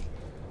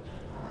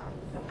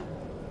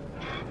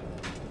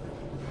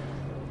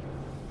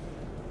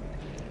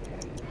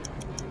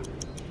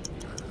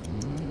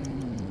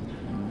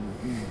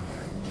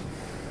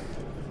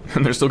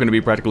 And there's still going to be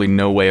practically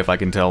no way if I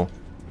can tell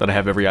that I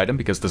have every item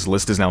because this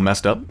list is now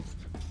messed up.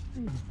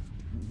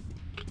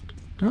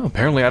 Oh,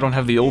 apparently I don't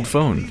have the old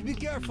phone. Please be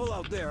careful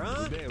out there,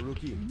 huh?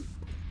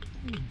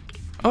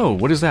 Oh,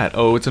 what is that?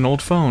 Oh, it's an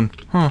old phone.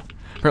 Huh.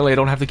 Apparently I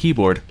don't have the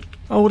keyboard.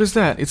 Oh, what is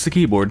that? It's the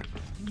keyboard.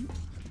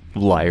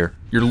 Liar.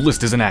 Your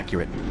list isn't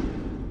accurate.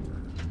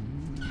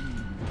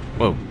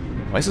 Whoa.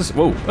 Why is this?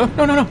 Whoa. Oh,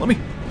 no, no, no. Let me.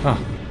 Oh.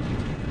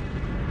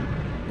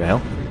 The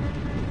hell?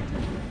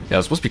 Yeah,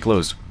 it's supposed to be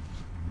closed.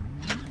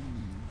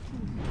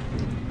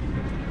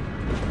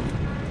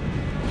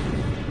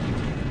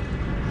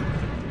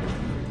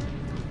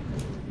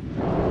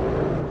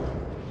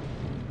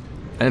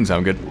 That didn't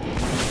sound good.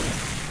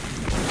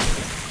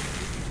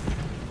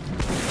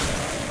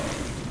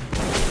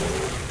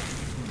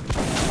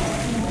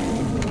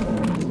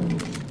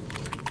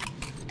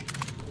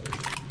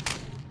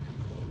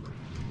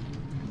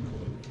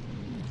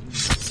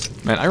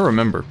 Man, I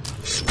remember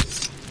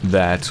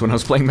that when I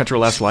was playing Metro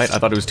Last Light, I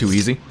thought it was too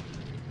easy.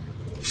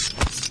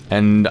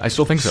 And I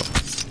still think so.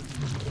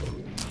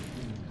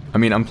 I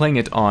mean, I'm playing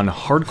it on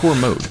hardcore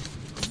mode,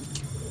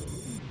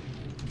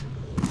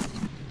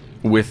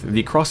 with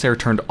the crosshair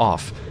turned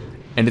off,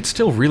 and it's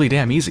still really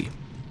damn easy.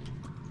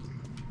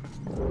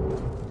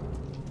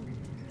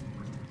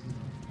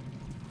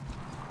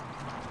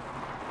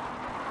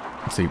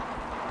 Let's see.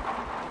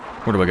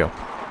 Where do I go?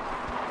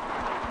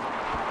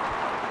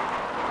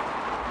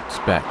 It's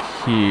back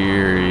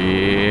here,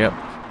 yep.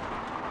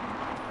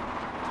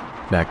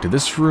 Back to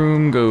this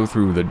room, go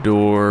through the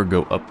door,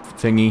 go up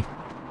the thingy.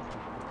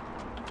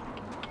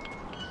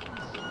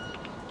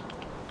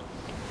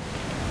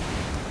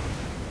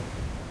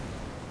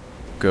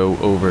 Go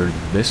over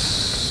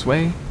this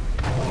way?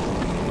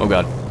 Oh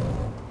god.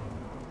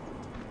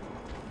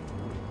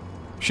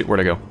 Shit, where'd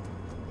I go?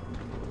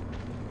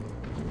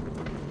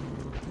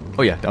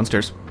 Oh yeah,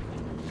 downstairs.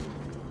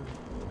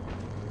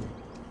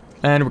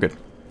 And we're good.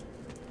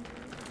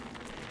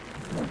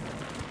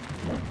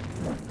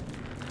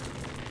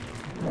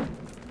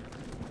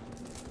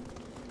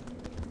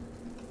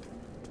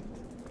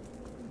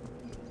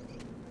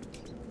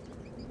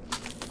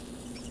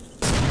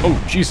 Oh,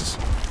 Jesus.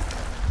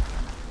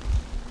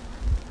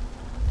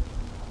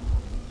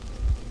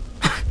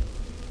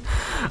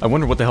 I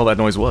wonder what the hell that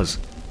noise was.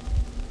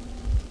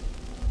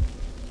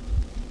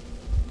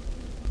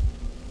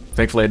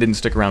 Thankfully, I didn't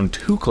stick around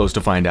too close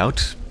to find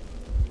out.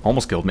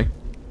 Almost killed me.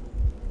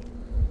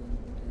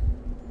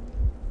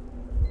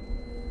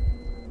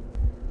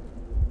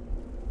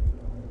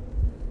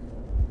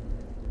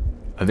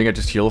 I think I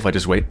just heal if I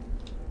just wait.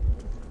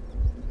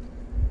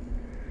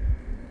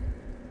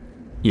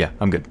 Yeah,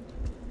 I'm good.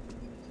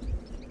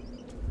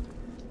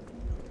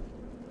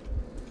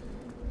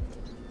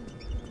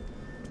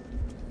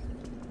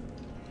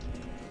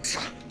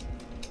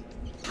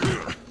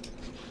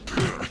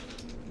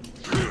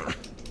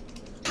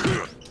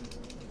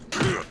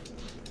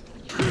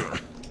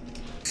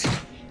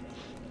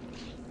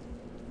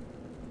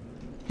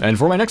 And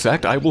for my next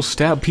act, I will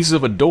stab pieces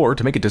of a door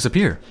to make it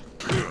disappear.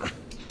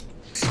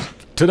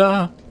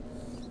 Ta-da!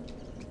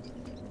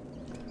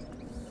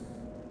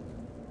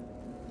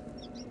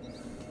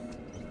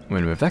 Wait a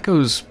minute, if that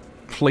goes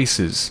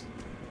places...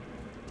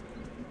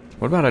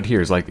 What about out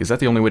here? Is that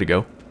the only way to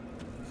go?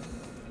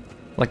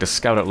 I like to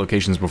scout out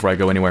locations before I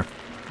go anywhere.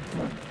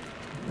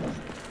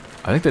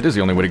 I think that is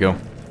the only way to go.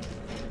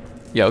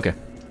 Yeah, okay.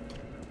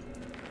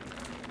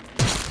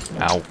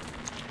 Ow.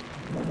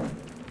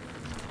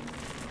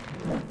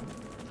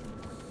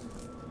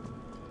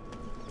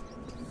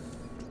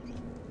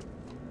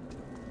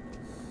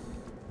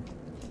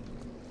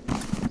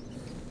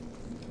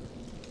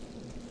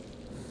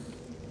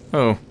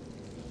 Oh.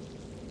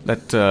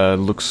 That,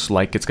 looks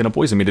like it's gonna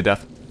poison me to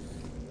death.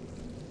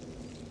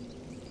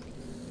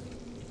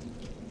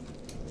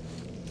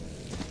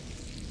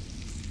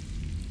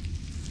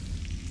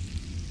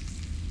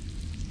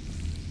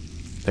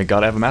 Thank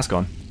God I have a mask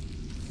on.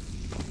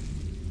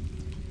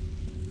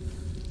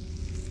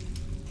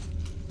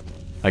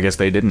 I guess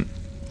they didn't.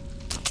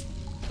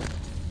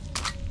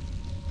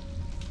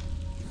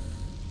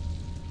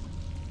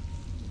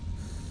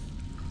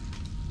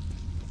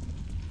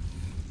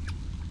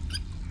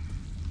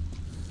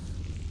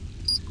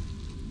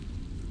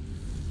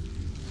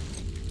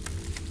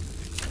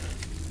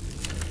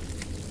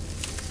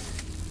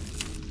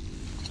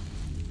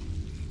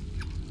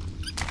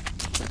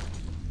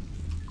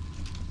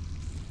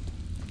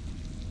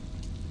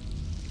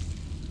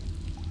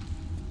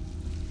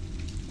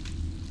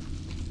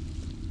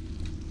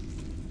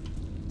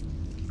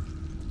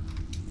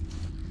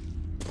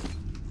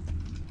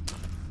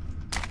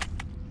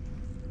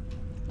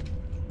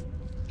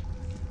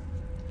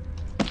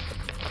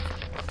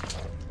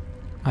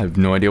 I have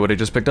no idea what I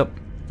just picked up.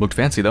 Looked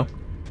fancy, though.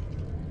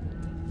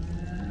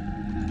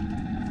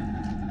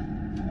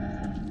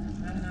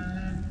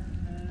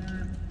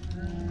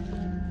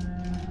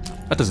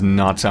 That does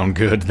not sound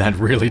good. That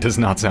really does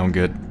not sound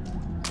good.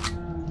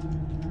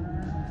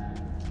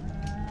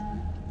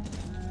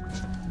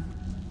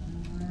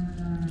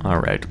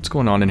 Alright, what's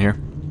going on in here?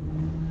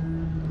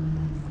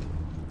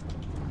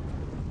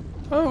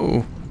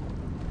 Oh.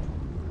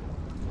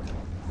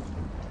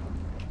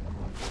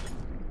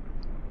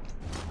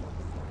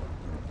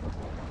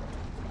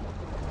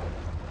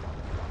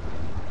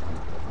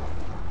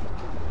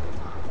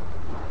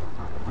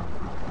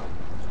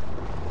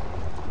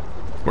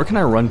 Where can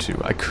I run to?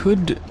 I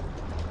could...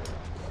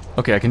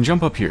 Okay, I can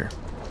jump up here.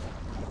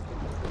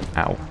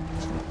 Ow.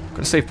 Got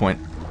a save point.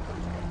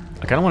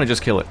 I kind of want to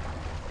just kill it.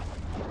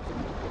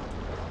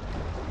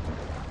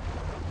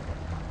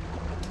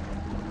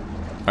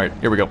 Alright,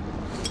 here we go.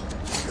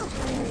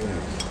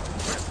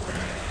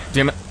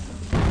 Damn it.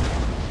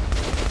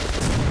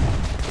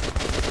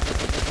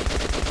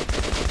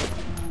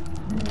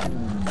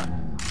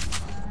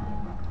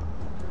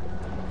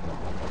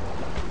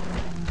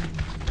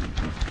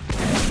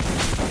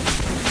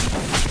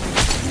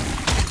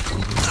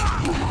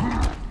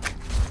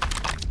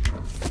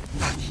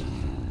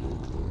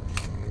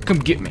 Come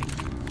get me.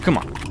 Come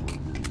on.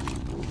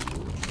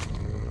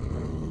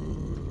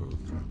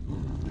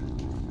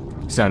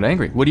 You sound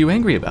angry. What are you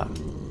angry about?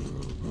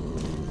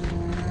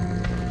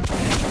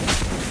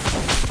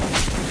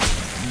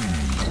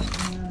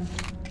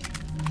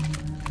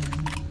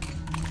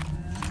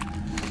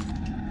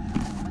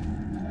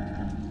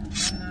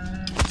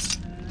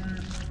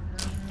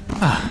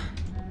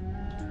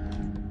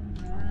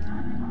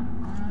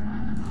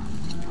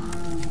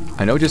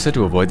 I know I just said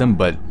to avoid them,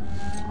 but...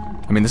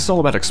 I mean, this is all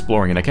about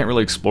exploring, and I can't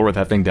really explore with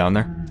that thing down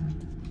there.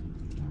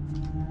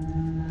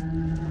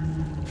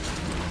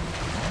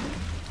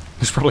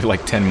 There's probably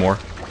like 10 more.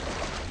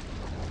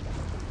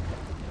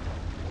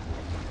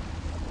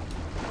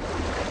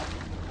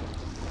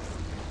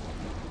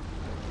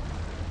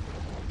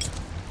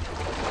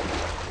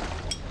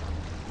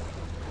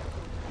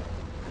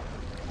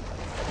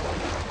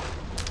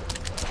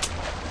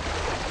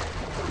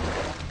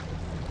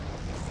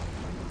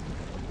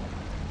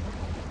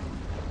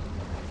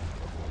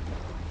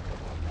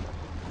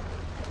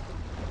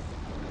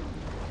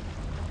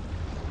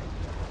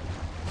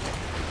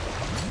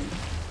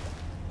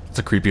 It's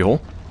a creepy hole.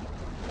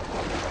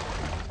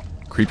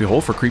 Creepy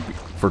hole for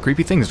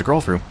creepy things to crawl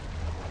through.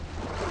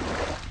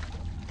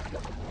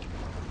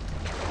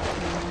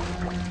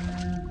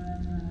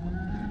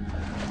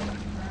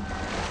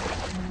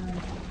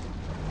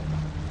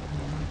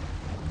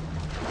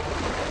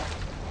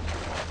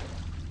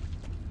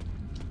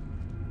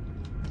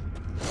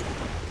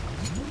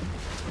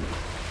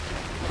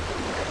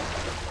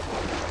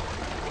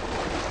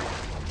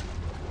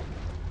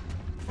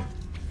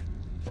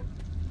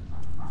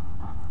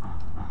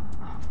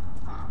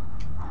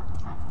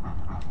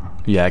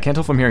 Yeah, I can't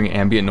tell if I'm hearing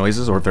ambient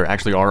noises or if there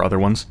actually are other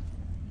ones.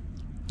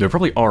 There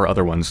probably are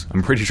other ones.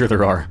 I'm pretty sure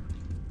there are.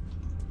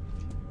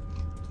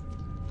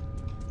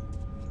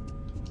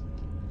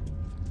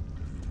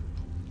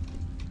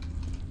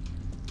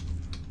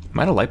 Am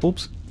I out of light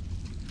bulbs?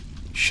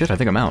 Shit, I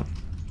think I'm out.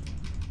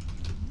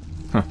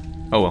 Huh.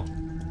 Oh well.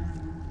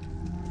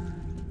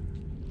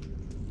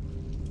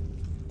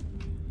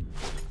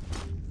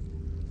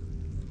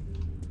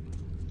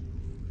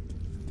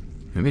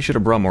 Maybe I should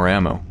have brought more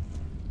ammo.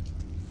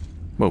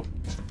 Whoa.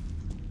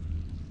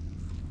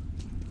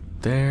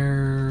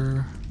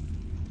 There.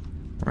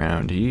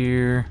 Around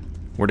here.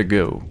 Where to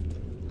go?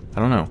 I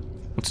don't know.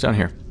 What's down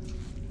here?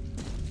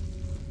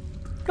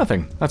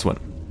 Nothing. That's what.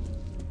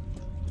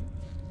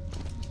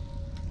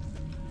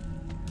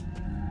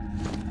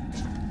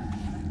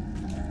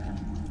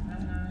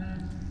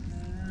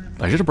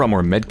 I should have brought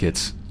more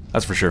medkits.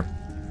 That's for sure.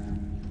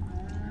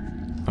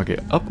 Okay,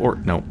 up or...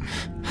 no.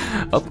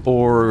 Up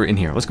or in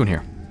here. Let's go in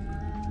here.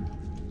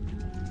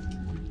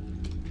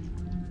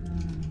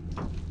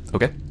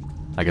 Okay.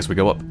 I guess we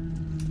go up.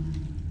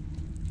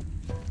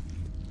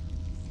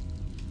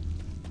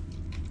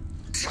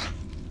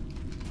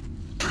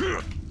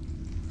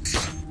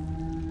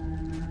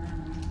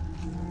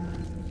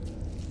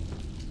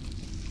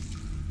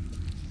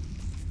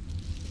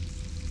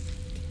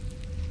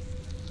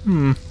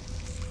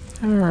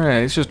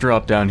 Alright, let's just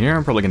drop down here.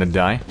 I'm probably gonna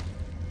die.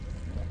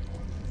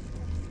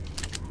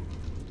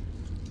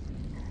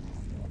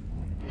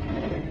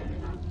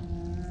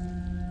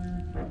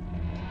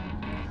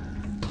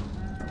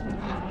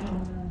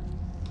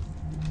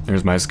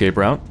 There's my escape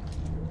route.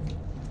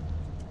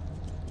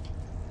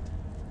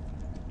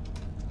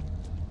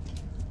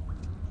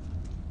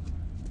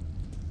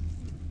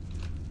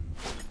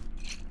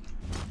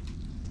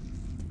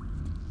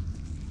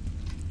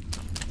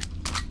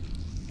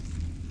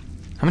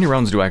 How many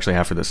rounds do I actually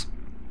have for this?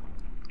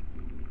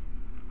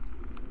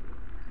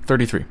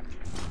 33.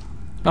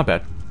 Not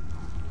bad.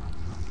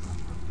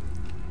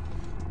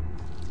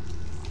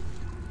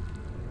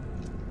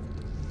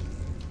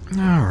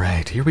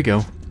 Alright, here we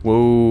go.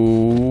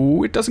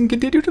 Whoa, it doesn't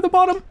continue to the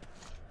bottom.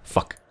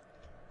 Fuck.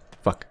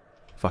 Fuck.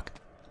 Fuck.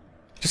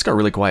 Just got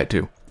really quiet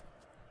too.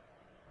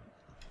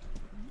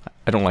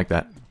 I don't like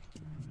that.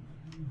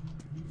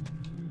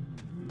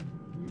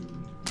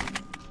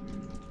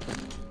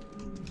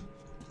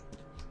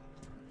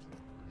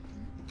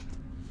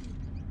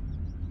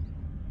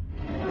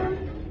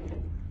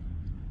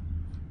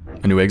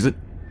 A new exit?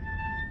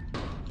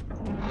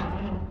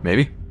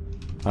 Maybe?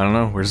 I don't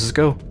know. Where does this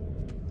go?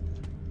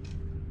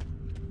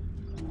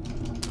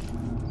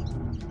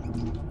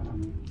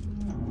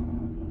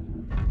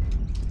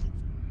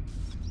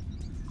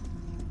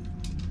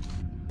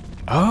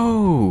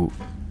 Oh!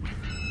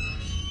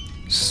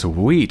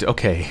 Sweet,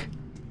 okay.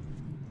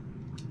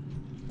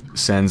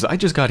 Since I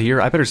just got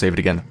here, I better save it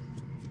again.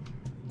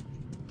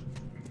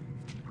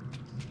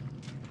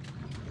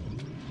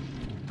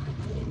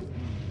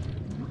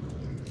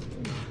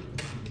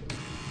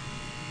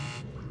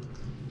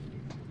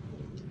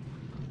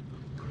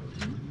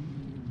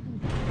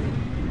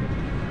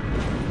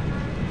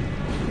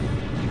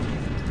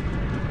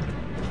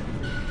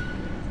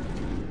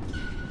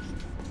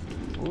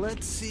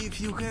 Let's see if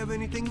you have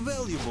anything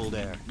valuable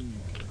there.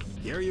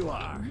 Here you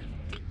are.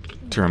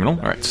 Terminal.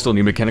 Alright, still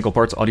need mechanical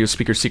parts, audio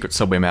speaker, secret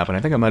subway map, and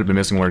I think I might have been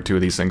missing one or two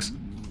of these things.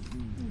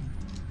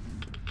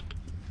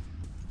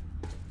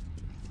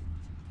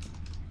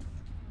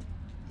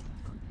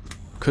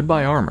 Could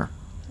buy armor.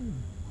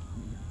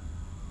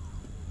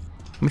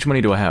 How much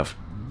money do I have?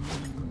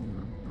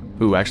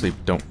 Ooh, actually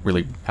don't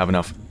really have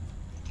enough.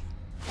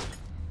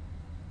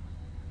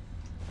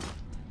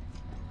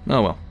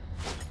 Oh well.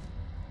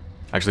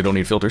 Actually don't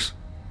need filters.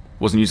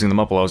 Wasn't using them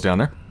up while I was down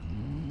there.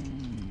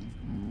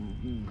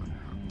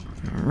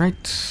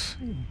 Alright.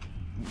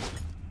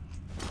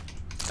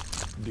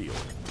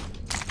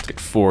 Let's get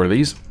 4 of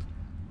these.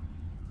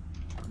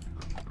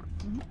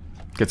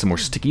 Get some more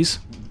stickies.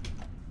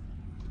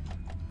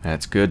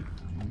 That's good.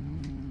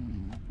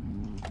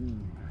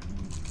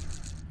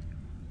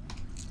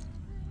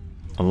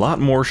 A lot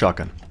more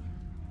shotgun.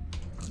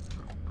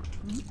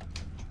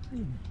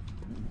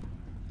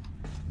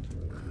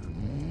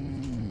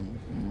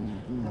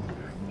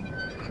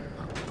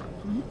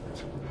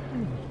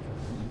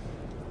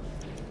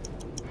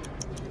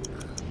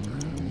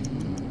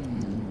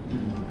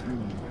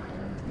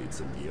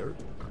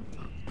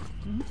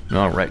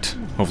 Alright,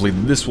 hopefully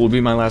this will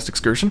be my last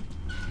excursion.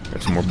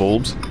 Got some more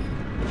bulbs.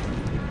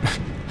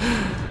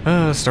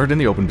 Start in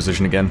the open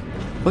position again,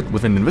 but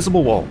with an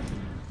invisible wall.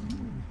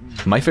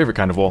 My favorite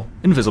kind of wall,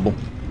 invisible.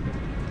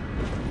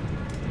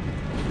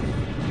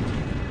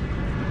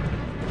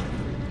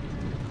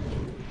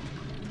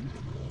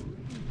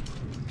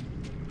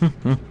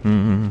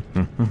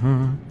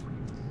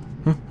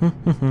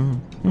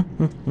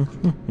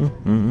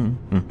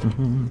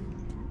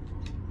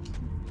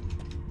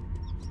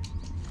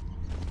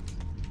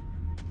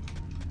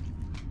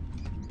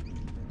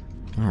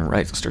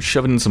 Alright, let's start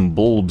shoving in some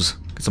bulbs.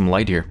 Get some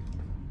light here.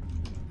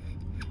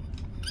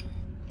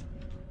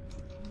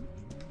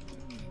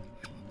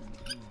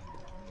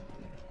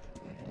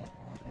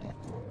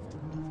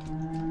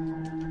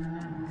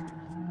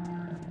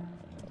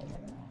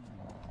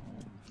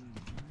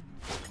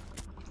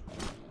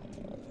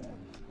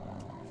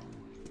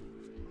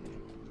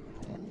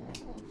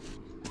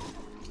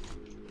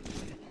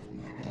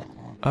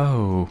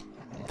 Oh,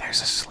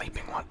 there's a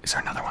sleeping one. Is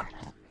there another one?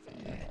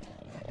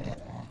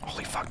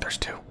 Holy fuck, there's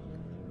two.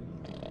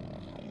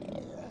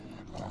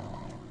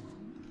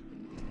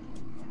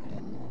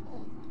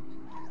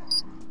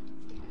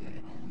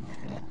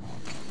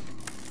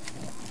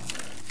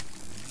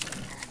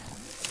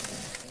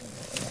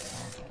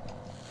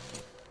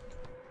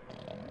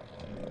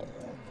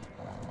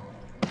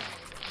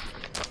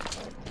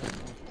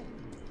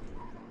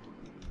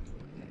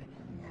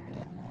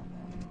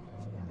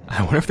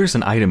 I wonder if there's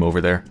an item over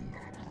there.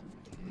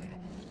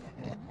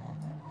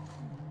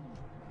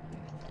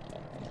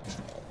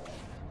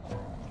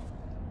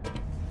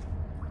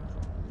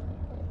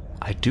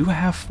 I do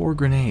have 4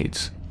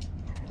 grenades.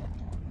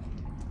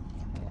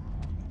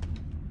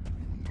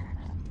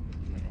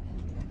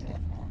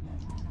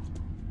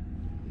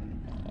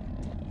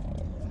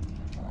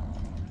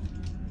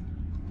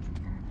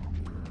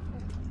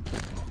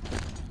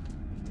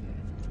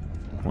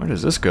 Where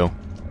does this go?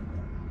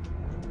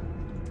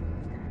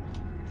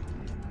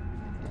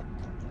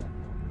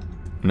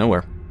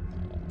 Nowhere.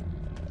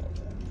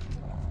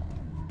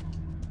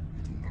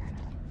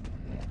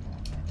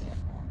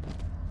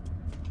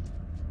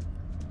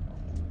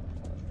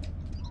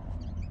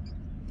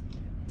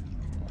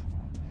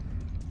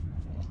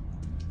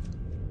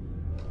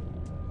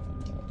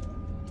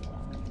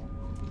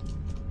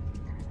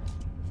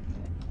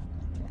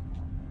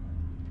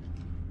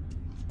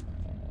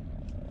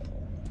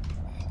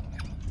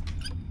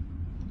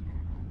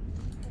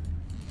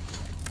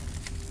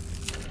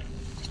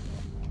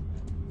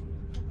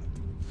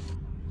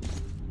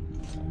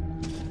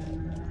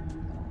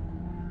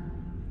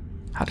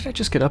 How did I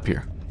just get up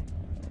here?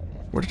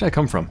 Where did I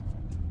come from?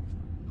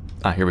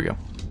 Ah, here we go.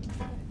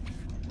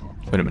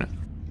 Wait a minute.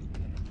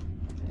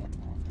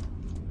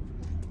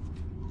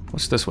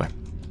 What's this way?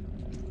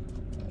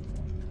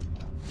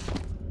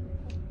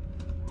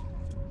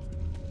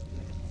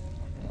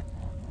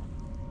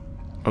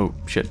 Oh,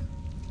 shit.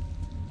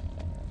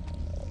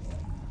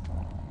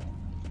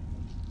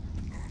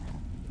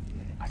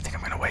 I think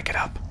I'm gonna wake it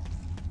up.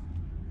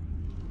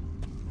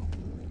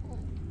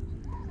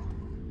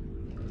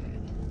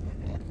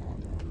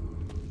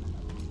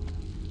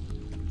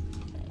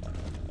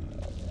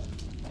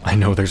 I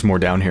know there's more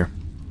down here.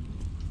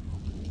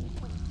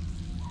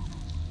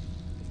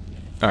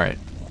 Alright.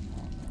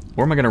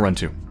 Where am I gonna run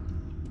to?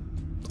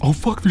 Oh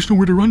fuck, there's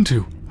nowhere to run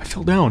to. I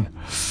fell down.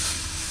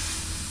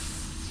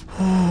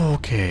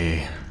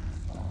 Okay.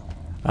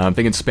 I'm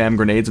thinking spam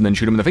grenades and then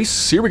shoot him in the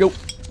face. Here we go.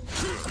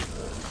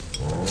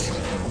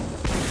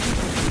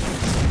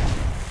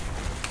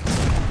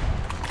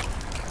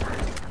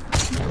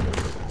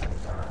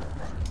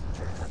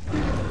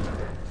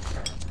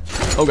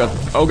 Oh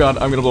god. Oh god,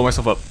 I'm gonna blow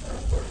myself up.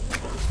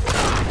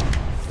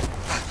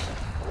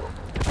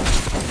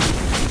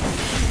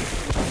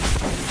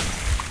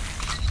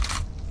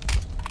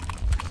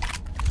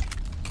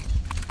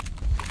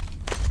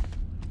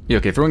 Yeah,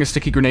 okay, throwing a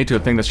sticky grenade to a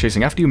thing that's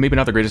chasing after you, maybe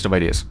not the greatest of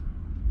ideas.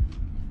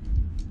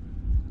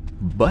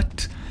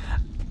 But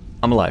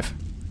I'm alive.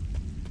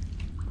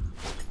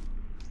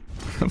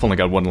 I've only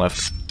got one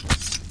left.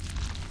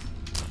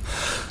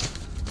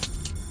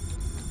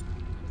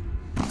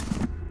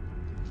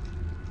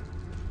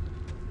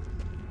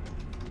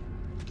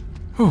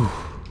 Whew.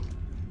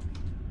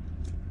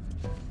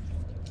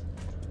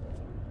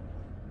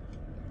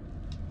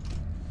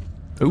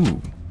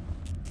 Ooh.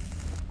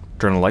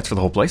 Turn on the lights for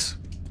the whole place?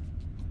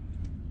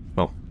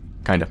 Well,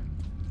 kinda.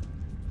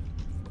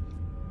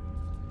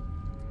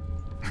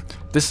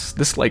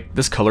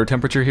 This color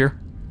temperature here,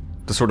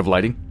 the sort of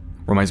lighting,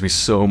 reminds me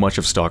so much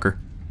of Stalker.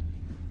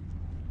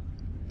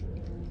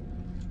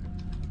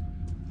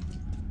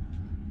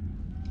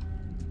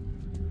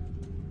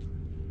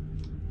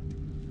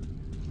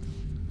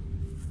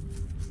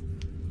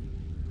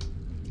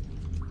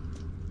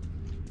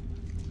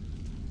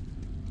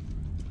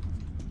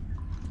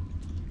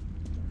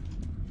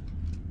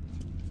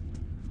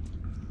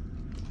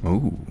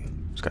 Ooh,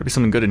 there's gotta be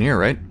something good in here,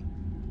 right?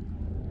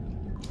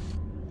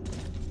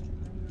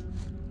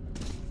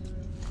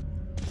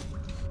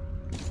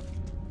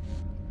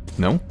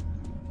 No?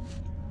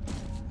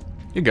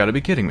 You gotta be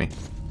kidding me.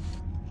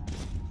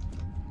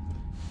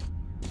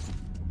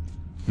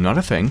 Not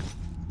a thing.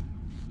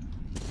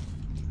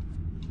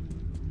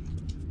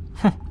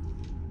 Huh.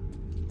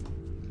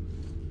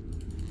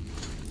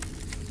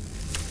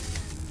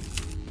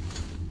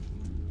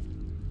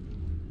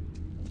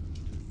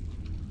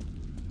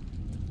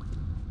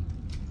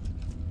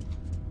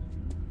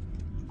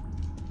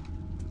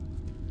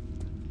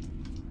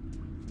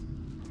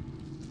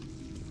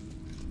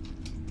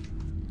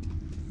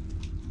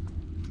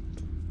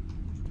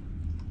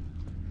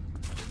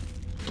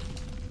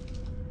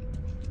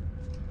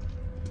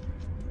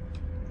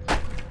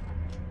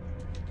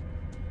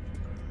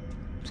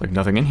 There's like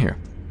nothing in here.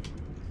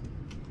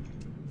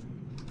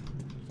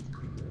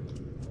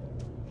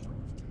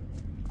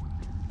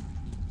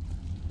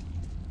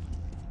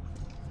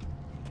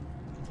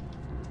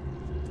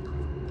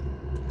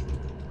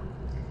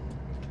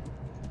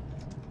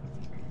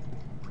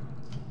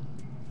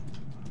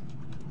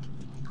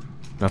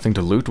 Nothing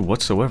to loot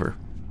whatsoever.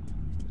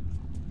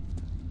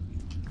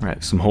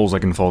 Alright, some holes I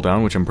can fall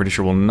down, which I'm pretty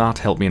sure will not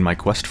help me in my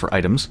quest for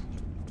items.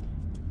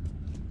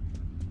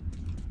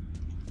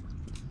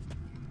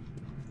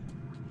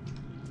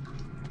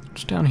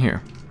 What's down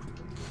here?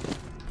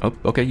 Oh,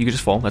 okay, you can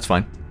just fall, that's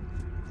fine.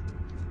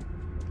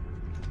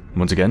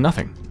 Once again,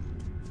 nothing.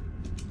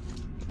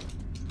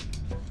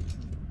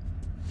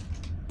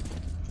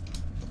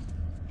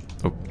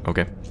 Oh,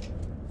 okay.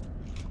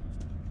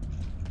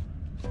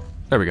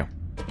 There we go.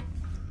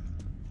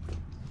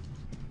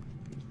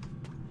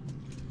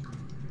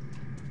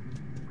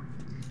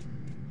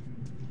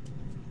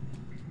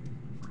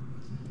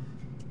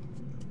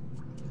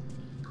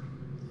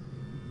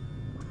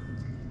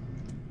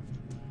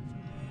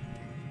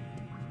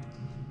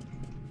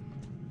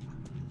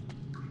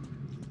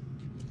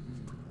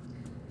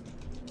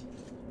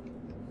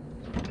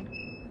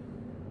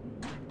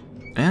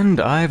 And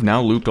I've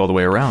now looped all the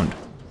way around.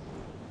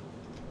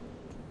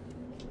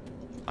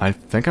 I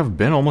think I've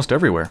been almost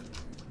everywhere.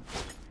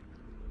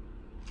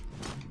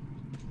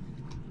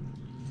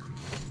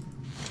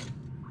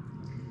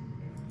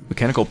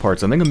 Mechanical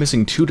parts. I think I'm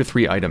missing 2 to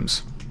 3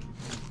 items.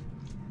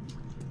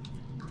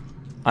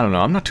 I don't know.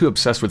 I'm not too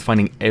obsessed with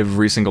finding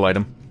every single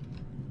item.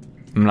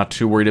 I'm not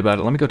too worried about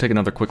it. Let me go take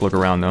another quick look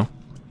around, though.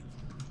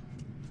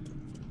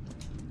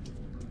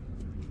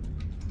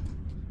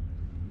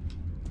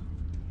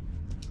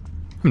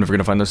 I'm never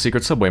gonna find those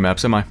secret subway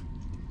maps, am I?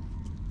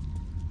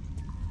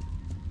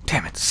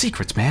 Damn it,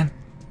 secrets, man!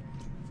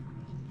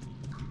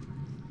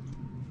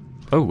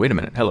 Oh, wait a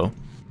minute, hello.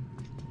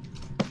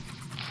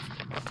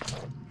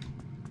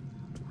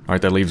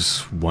 Alright, that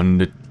leaves 1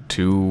 to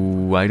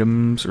 2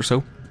 items or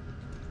so.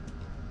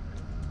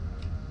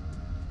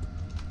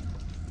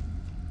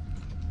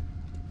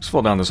 Just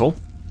fall down this hole.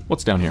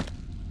 What's down here?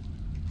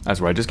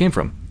 That's where I just came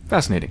from.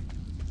 Fascinating.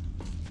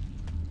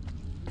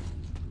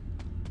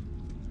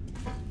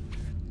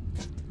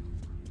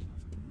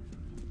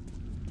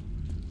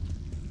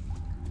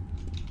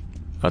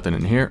 Nothing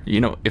in here.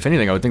 You know, if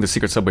anything, I would think the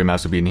secret subway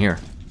maps would be in here.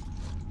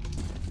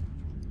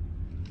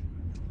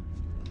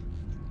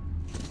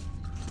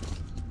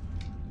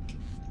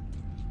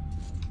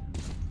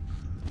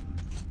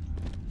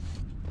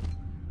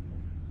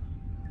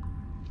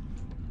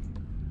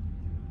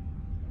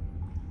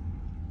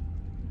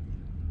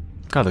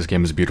 God, this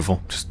game is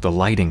beautiful. Just the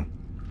lighting.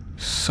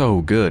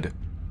 So good.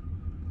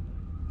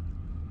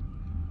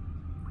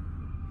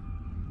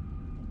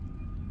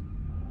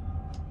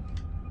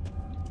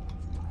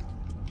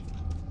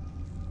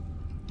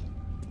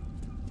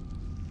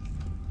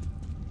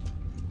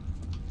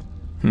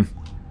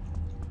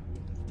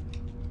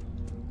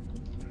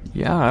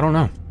 Yeah, I don't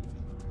know.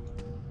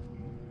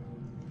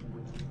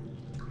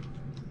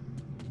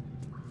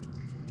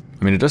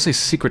 I mean, it does say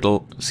secret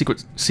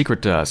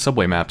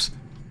subway maps,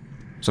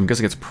 so I'm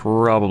guessing it's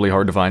probably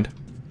hard to find.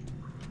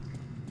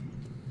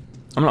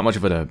 I'm not much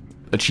of an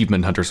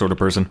achievement hunter sort of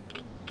person,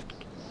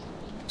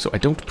 so I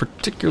don't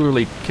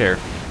particularly care.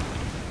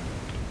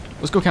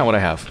 Let's go count what I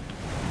have.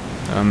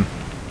 How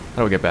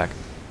do I get back?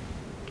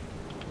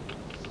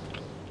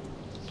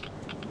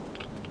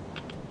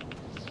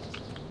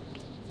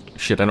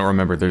 Shit, I don't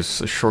remember. There's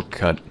a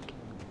shortcut.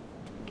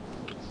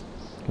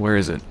 Where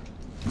is it?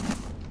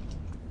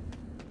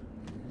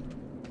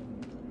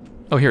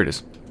 Oh, here it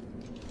is.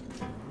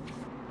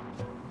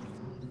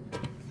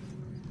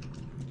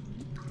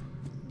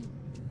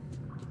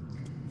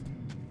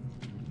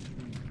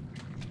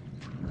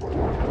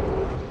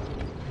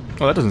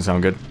 Oh, that doesn't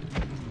sound good.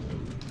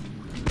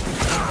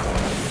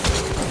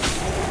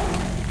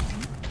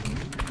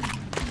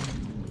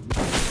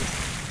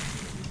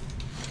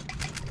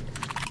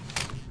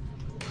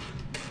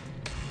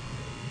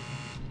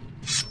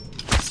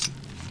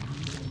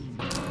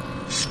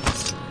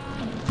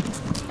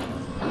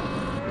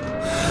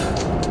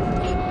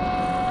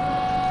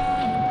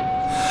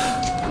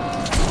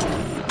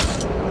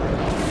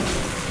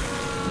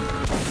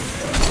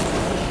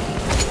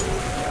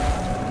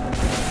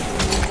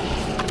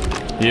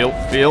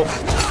 Heal.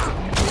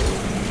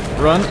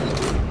 Run.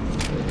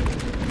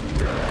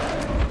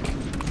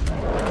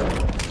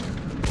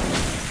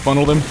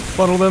 Funnel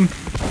them.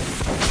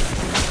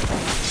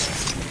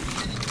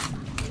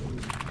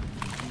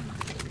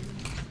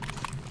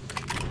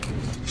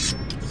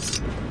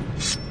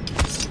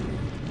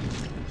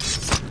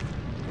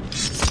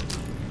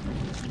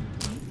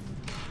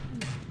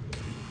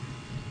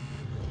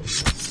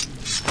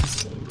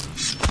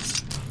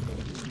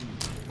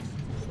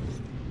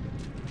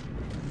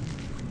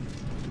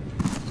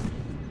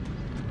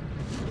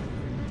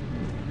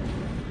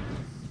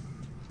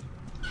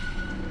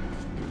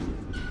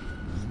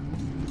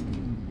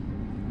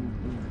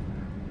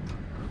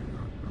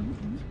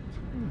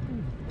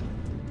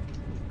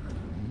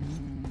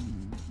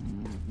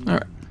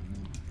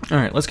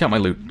 Alright, let's count my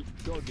loot.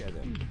 Go get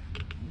him.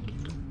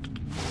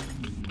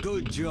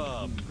 Good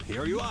job.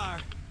 Here you are.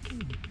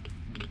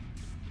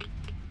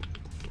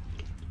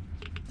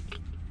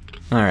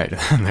 Alright,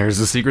 there's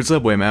the secret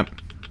subway map.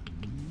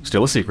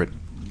 Still a secret.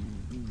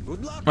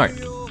 Good luck Alright.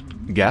 to you.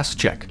 Gas,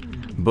 check.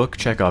 Book,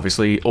 check,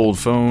 obviously. Old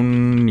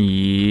phone,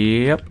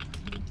 yep.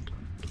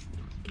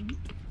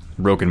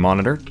 Broken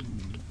monitor,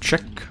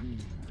 check.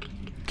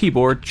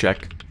 Keyboard,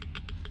 check.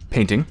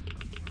 Painting.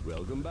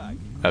 Welcome back.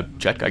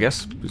 Check, I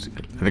guess. I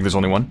think there's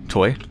only one.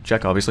 Toy,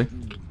 check, obviously.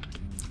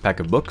 Pack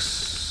of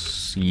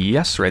books,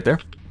 yes, right there.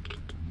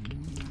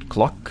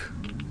 Clock,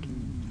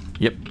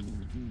 yep.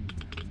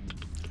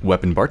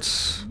 Weapon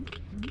parts.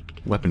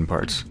 Weapon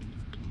parts.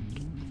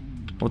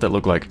 What would that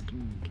look like?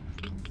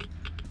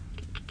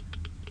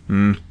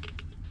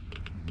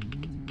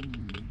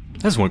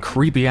 That's one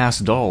creepy ass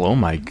doll. Oh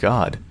my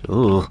god.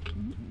 Ugh.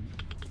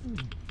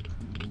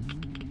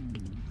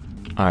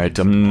 Alright,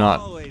 I'm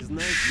not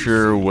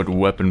sure what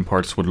weapon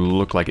parts would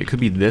look like. It could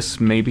be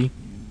this, maybe.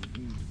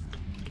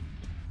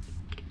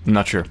 I'm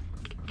not sure.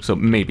 So,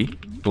 maybe.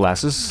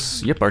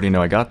 Glasses. Yep, already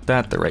know I got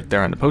that. They're right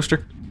there on the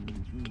poster.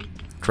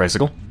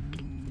 Tricycle.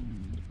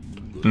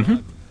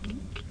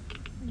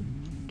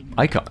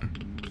 Icon.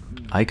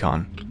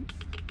 Icon.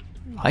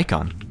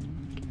 Icon.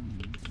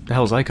 The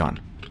hell's icon?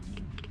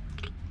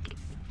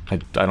 I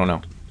don't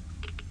know.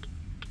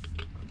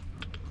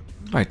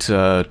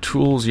 Alright,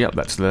 tools, yep,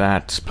 that's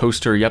that.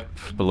 Poster, yep,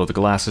 below the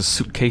glasses.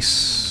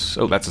 Suitcase.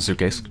 Oh, that's a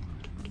suitcase.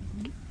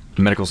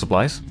 Medical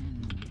supplies.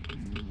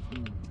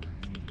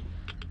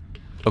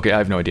 Okay, I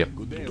have no idea.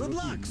 Good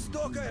luck,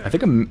 stalker. I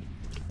think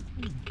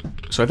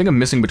I'm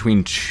missing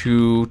between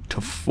 2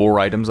 to 4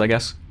 items, I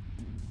guess.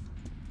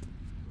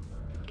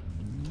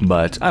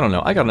 But, I don't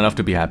know, I got enough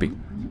to be happy.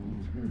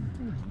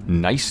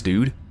 Nice,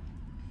 dude.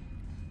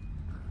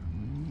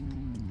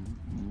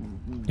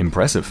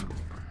 Impressive.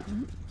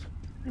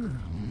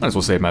 Might as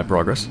well save my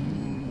progress.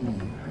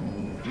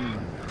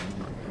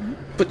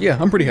 But yeah,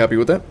 I'm pretty happy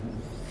with that.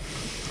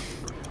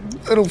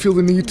 I don't feel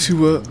the need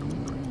to,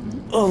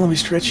 Oh, let me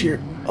stretch here.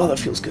 Oh, that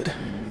feels good.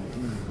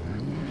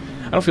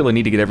 I don't feel the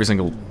need to get every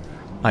single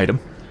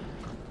item.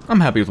 I'm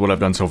happy with what I've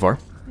done so far.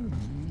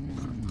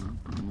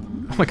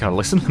 Oh my god,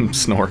 listen to him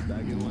snore.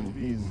 Back in one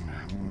piece.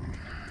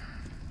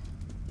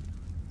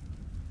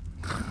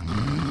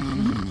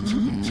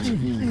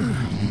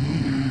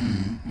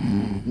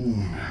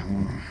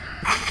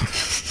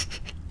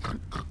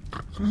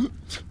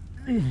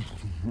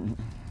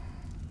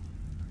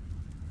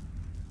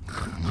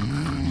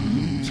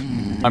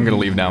 I'm gonna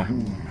leave now.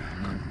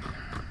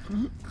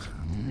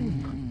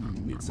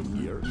 Need some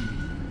gear.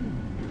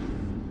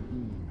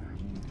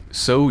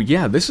 So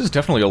yeah, this is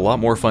definitely a lot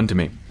more fun to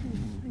me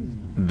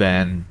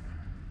than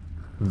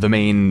the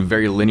main,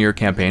 very linear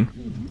campaign.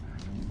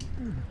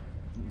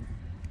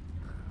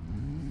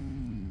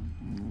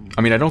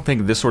 I mean, I don't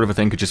think this sort of a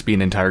thing could just be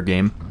an entire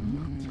game.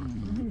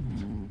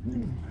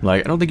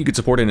 Like, I don't think you could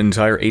support an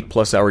entire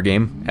 8+ hour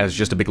game as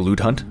just a big loot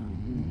hunt.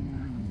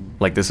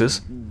 Like this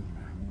is.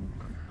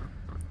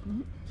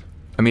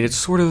 I mean, it's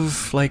sort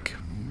of like...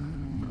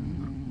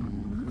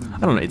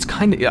 I don't know, it's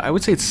kind of... I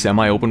would say it's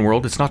semi-open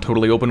world. It's not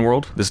totally open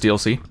world, this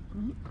DLC.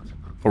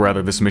 Or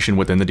rather, this mission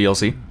within the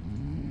DLC.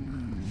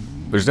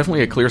 There's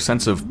definitely a clear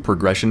sense of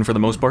progression for the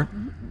most part.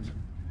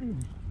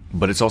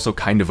 But it's also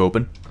kind of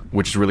open,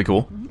 which is really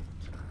cool.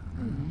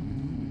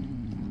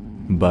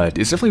 But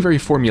it's definitely very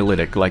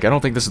formulaic. Like, I don't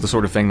think this is the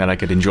sort of thing that I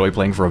could enjoy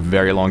playing for a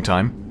very long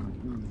time.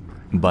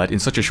 But in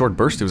such a short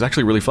burst, it was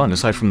actually really fun,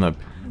 aside from the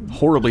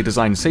horribly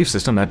designed save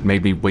system that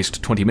made me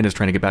waste 20 minutes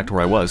trying to get back to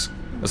where I was.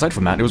 Aside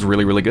from that, it was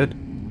really, really good.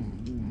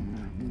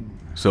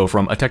 So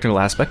from a technical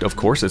aspect, of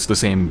course, it's the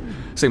same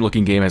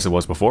looking game as it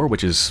was before,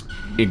 which is...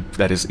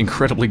 that is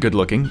incredibly good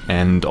looking,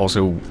 and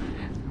also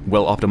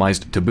well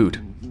optimized to boot.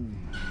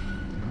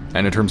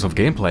 And in terms of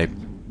gameplay,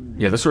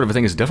 yeah, this sort of a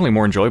thing is definitely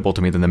more enjoyable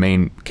to me than the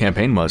main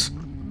campaign was.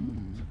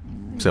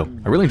 So,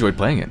 I really enjoyed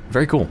playing it.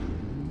 Very cool.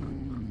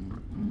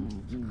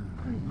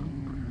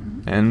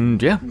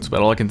 And yeah, that's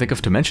about all I can think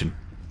of to mention.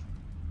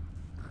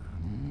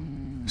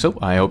 So,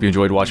 I hope you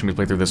enjoyed watching me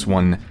play through this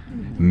one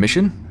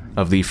mission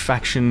of the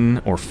Faction,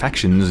 or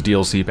Factions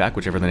DLC pack,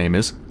 whichever the name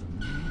is.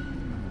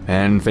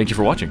 And thank you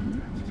for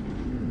watching.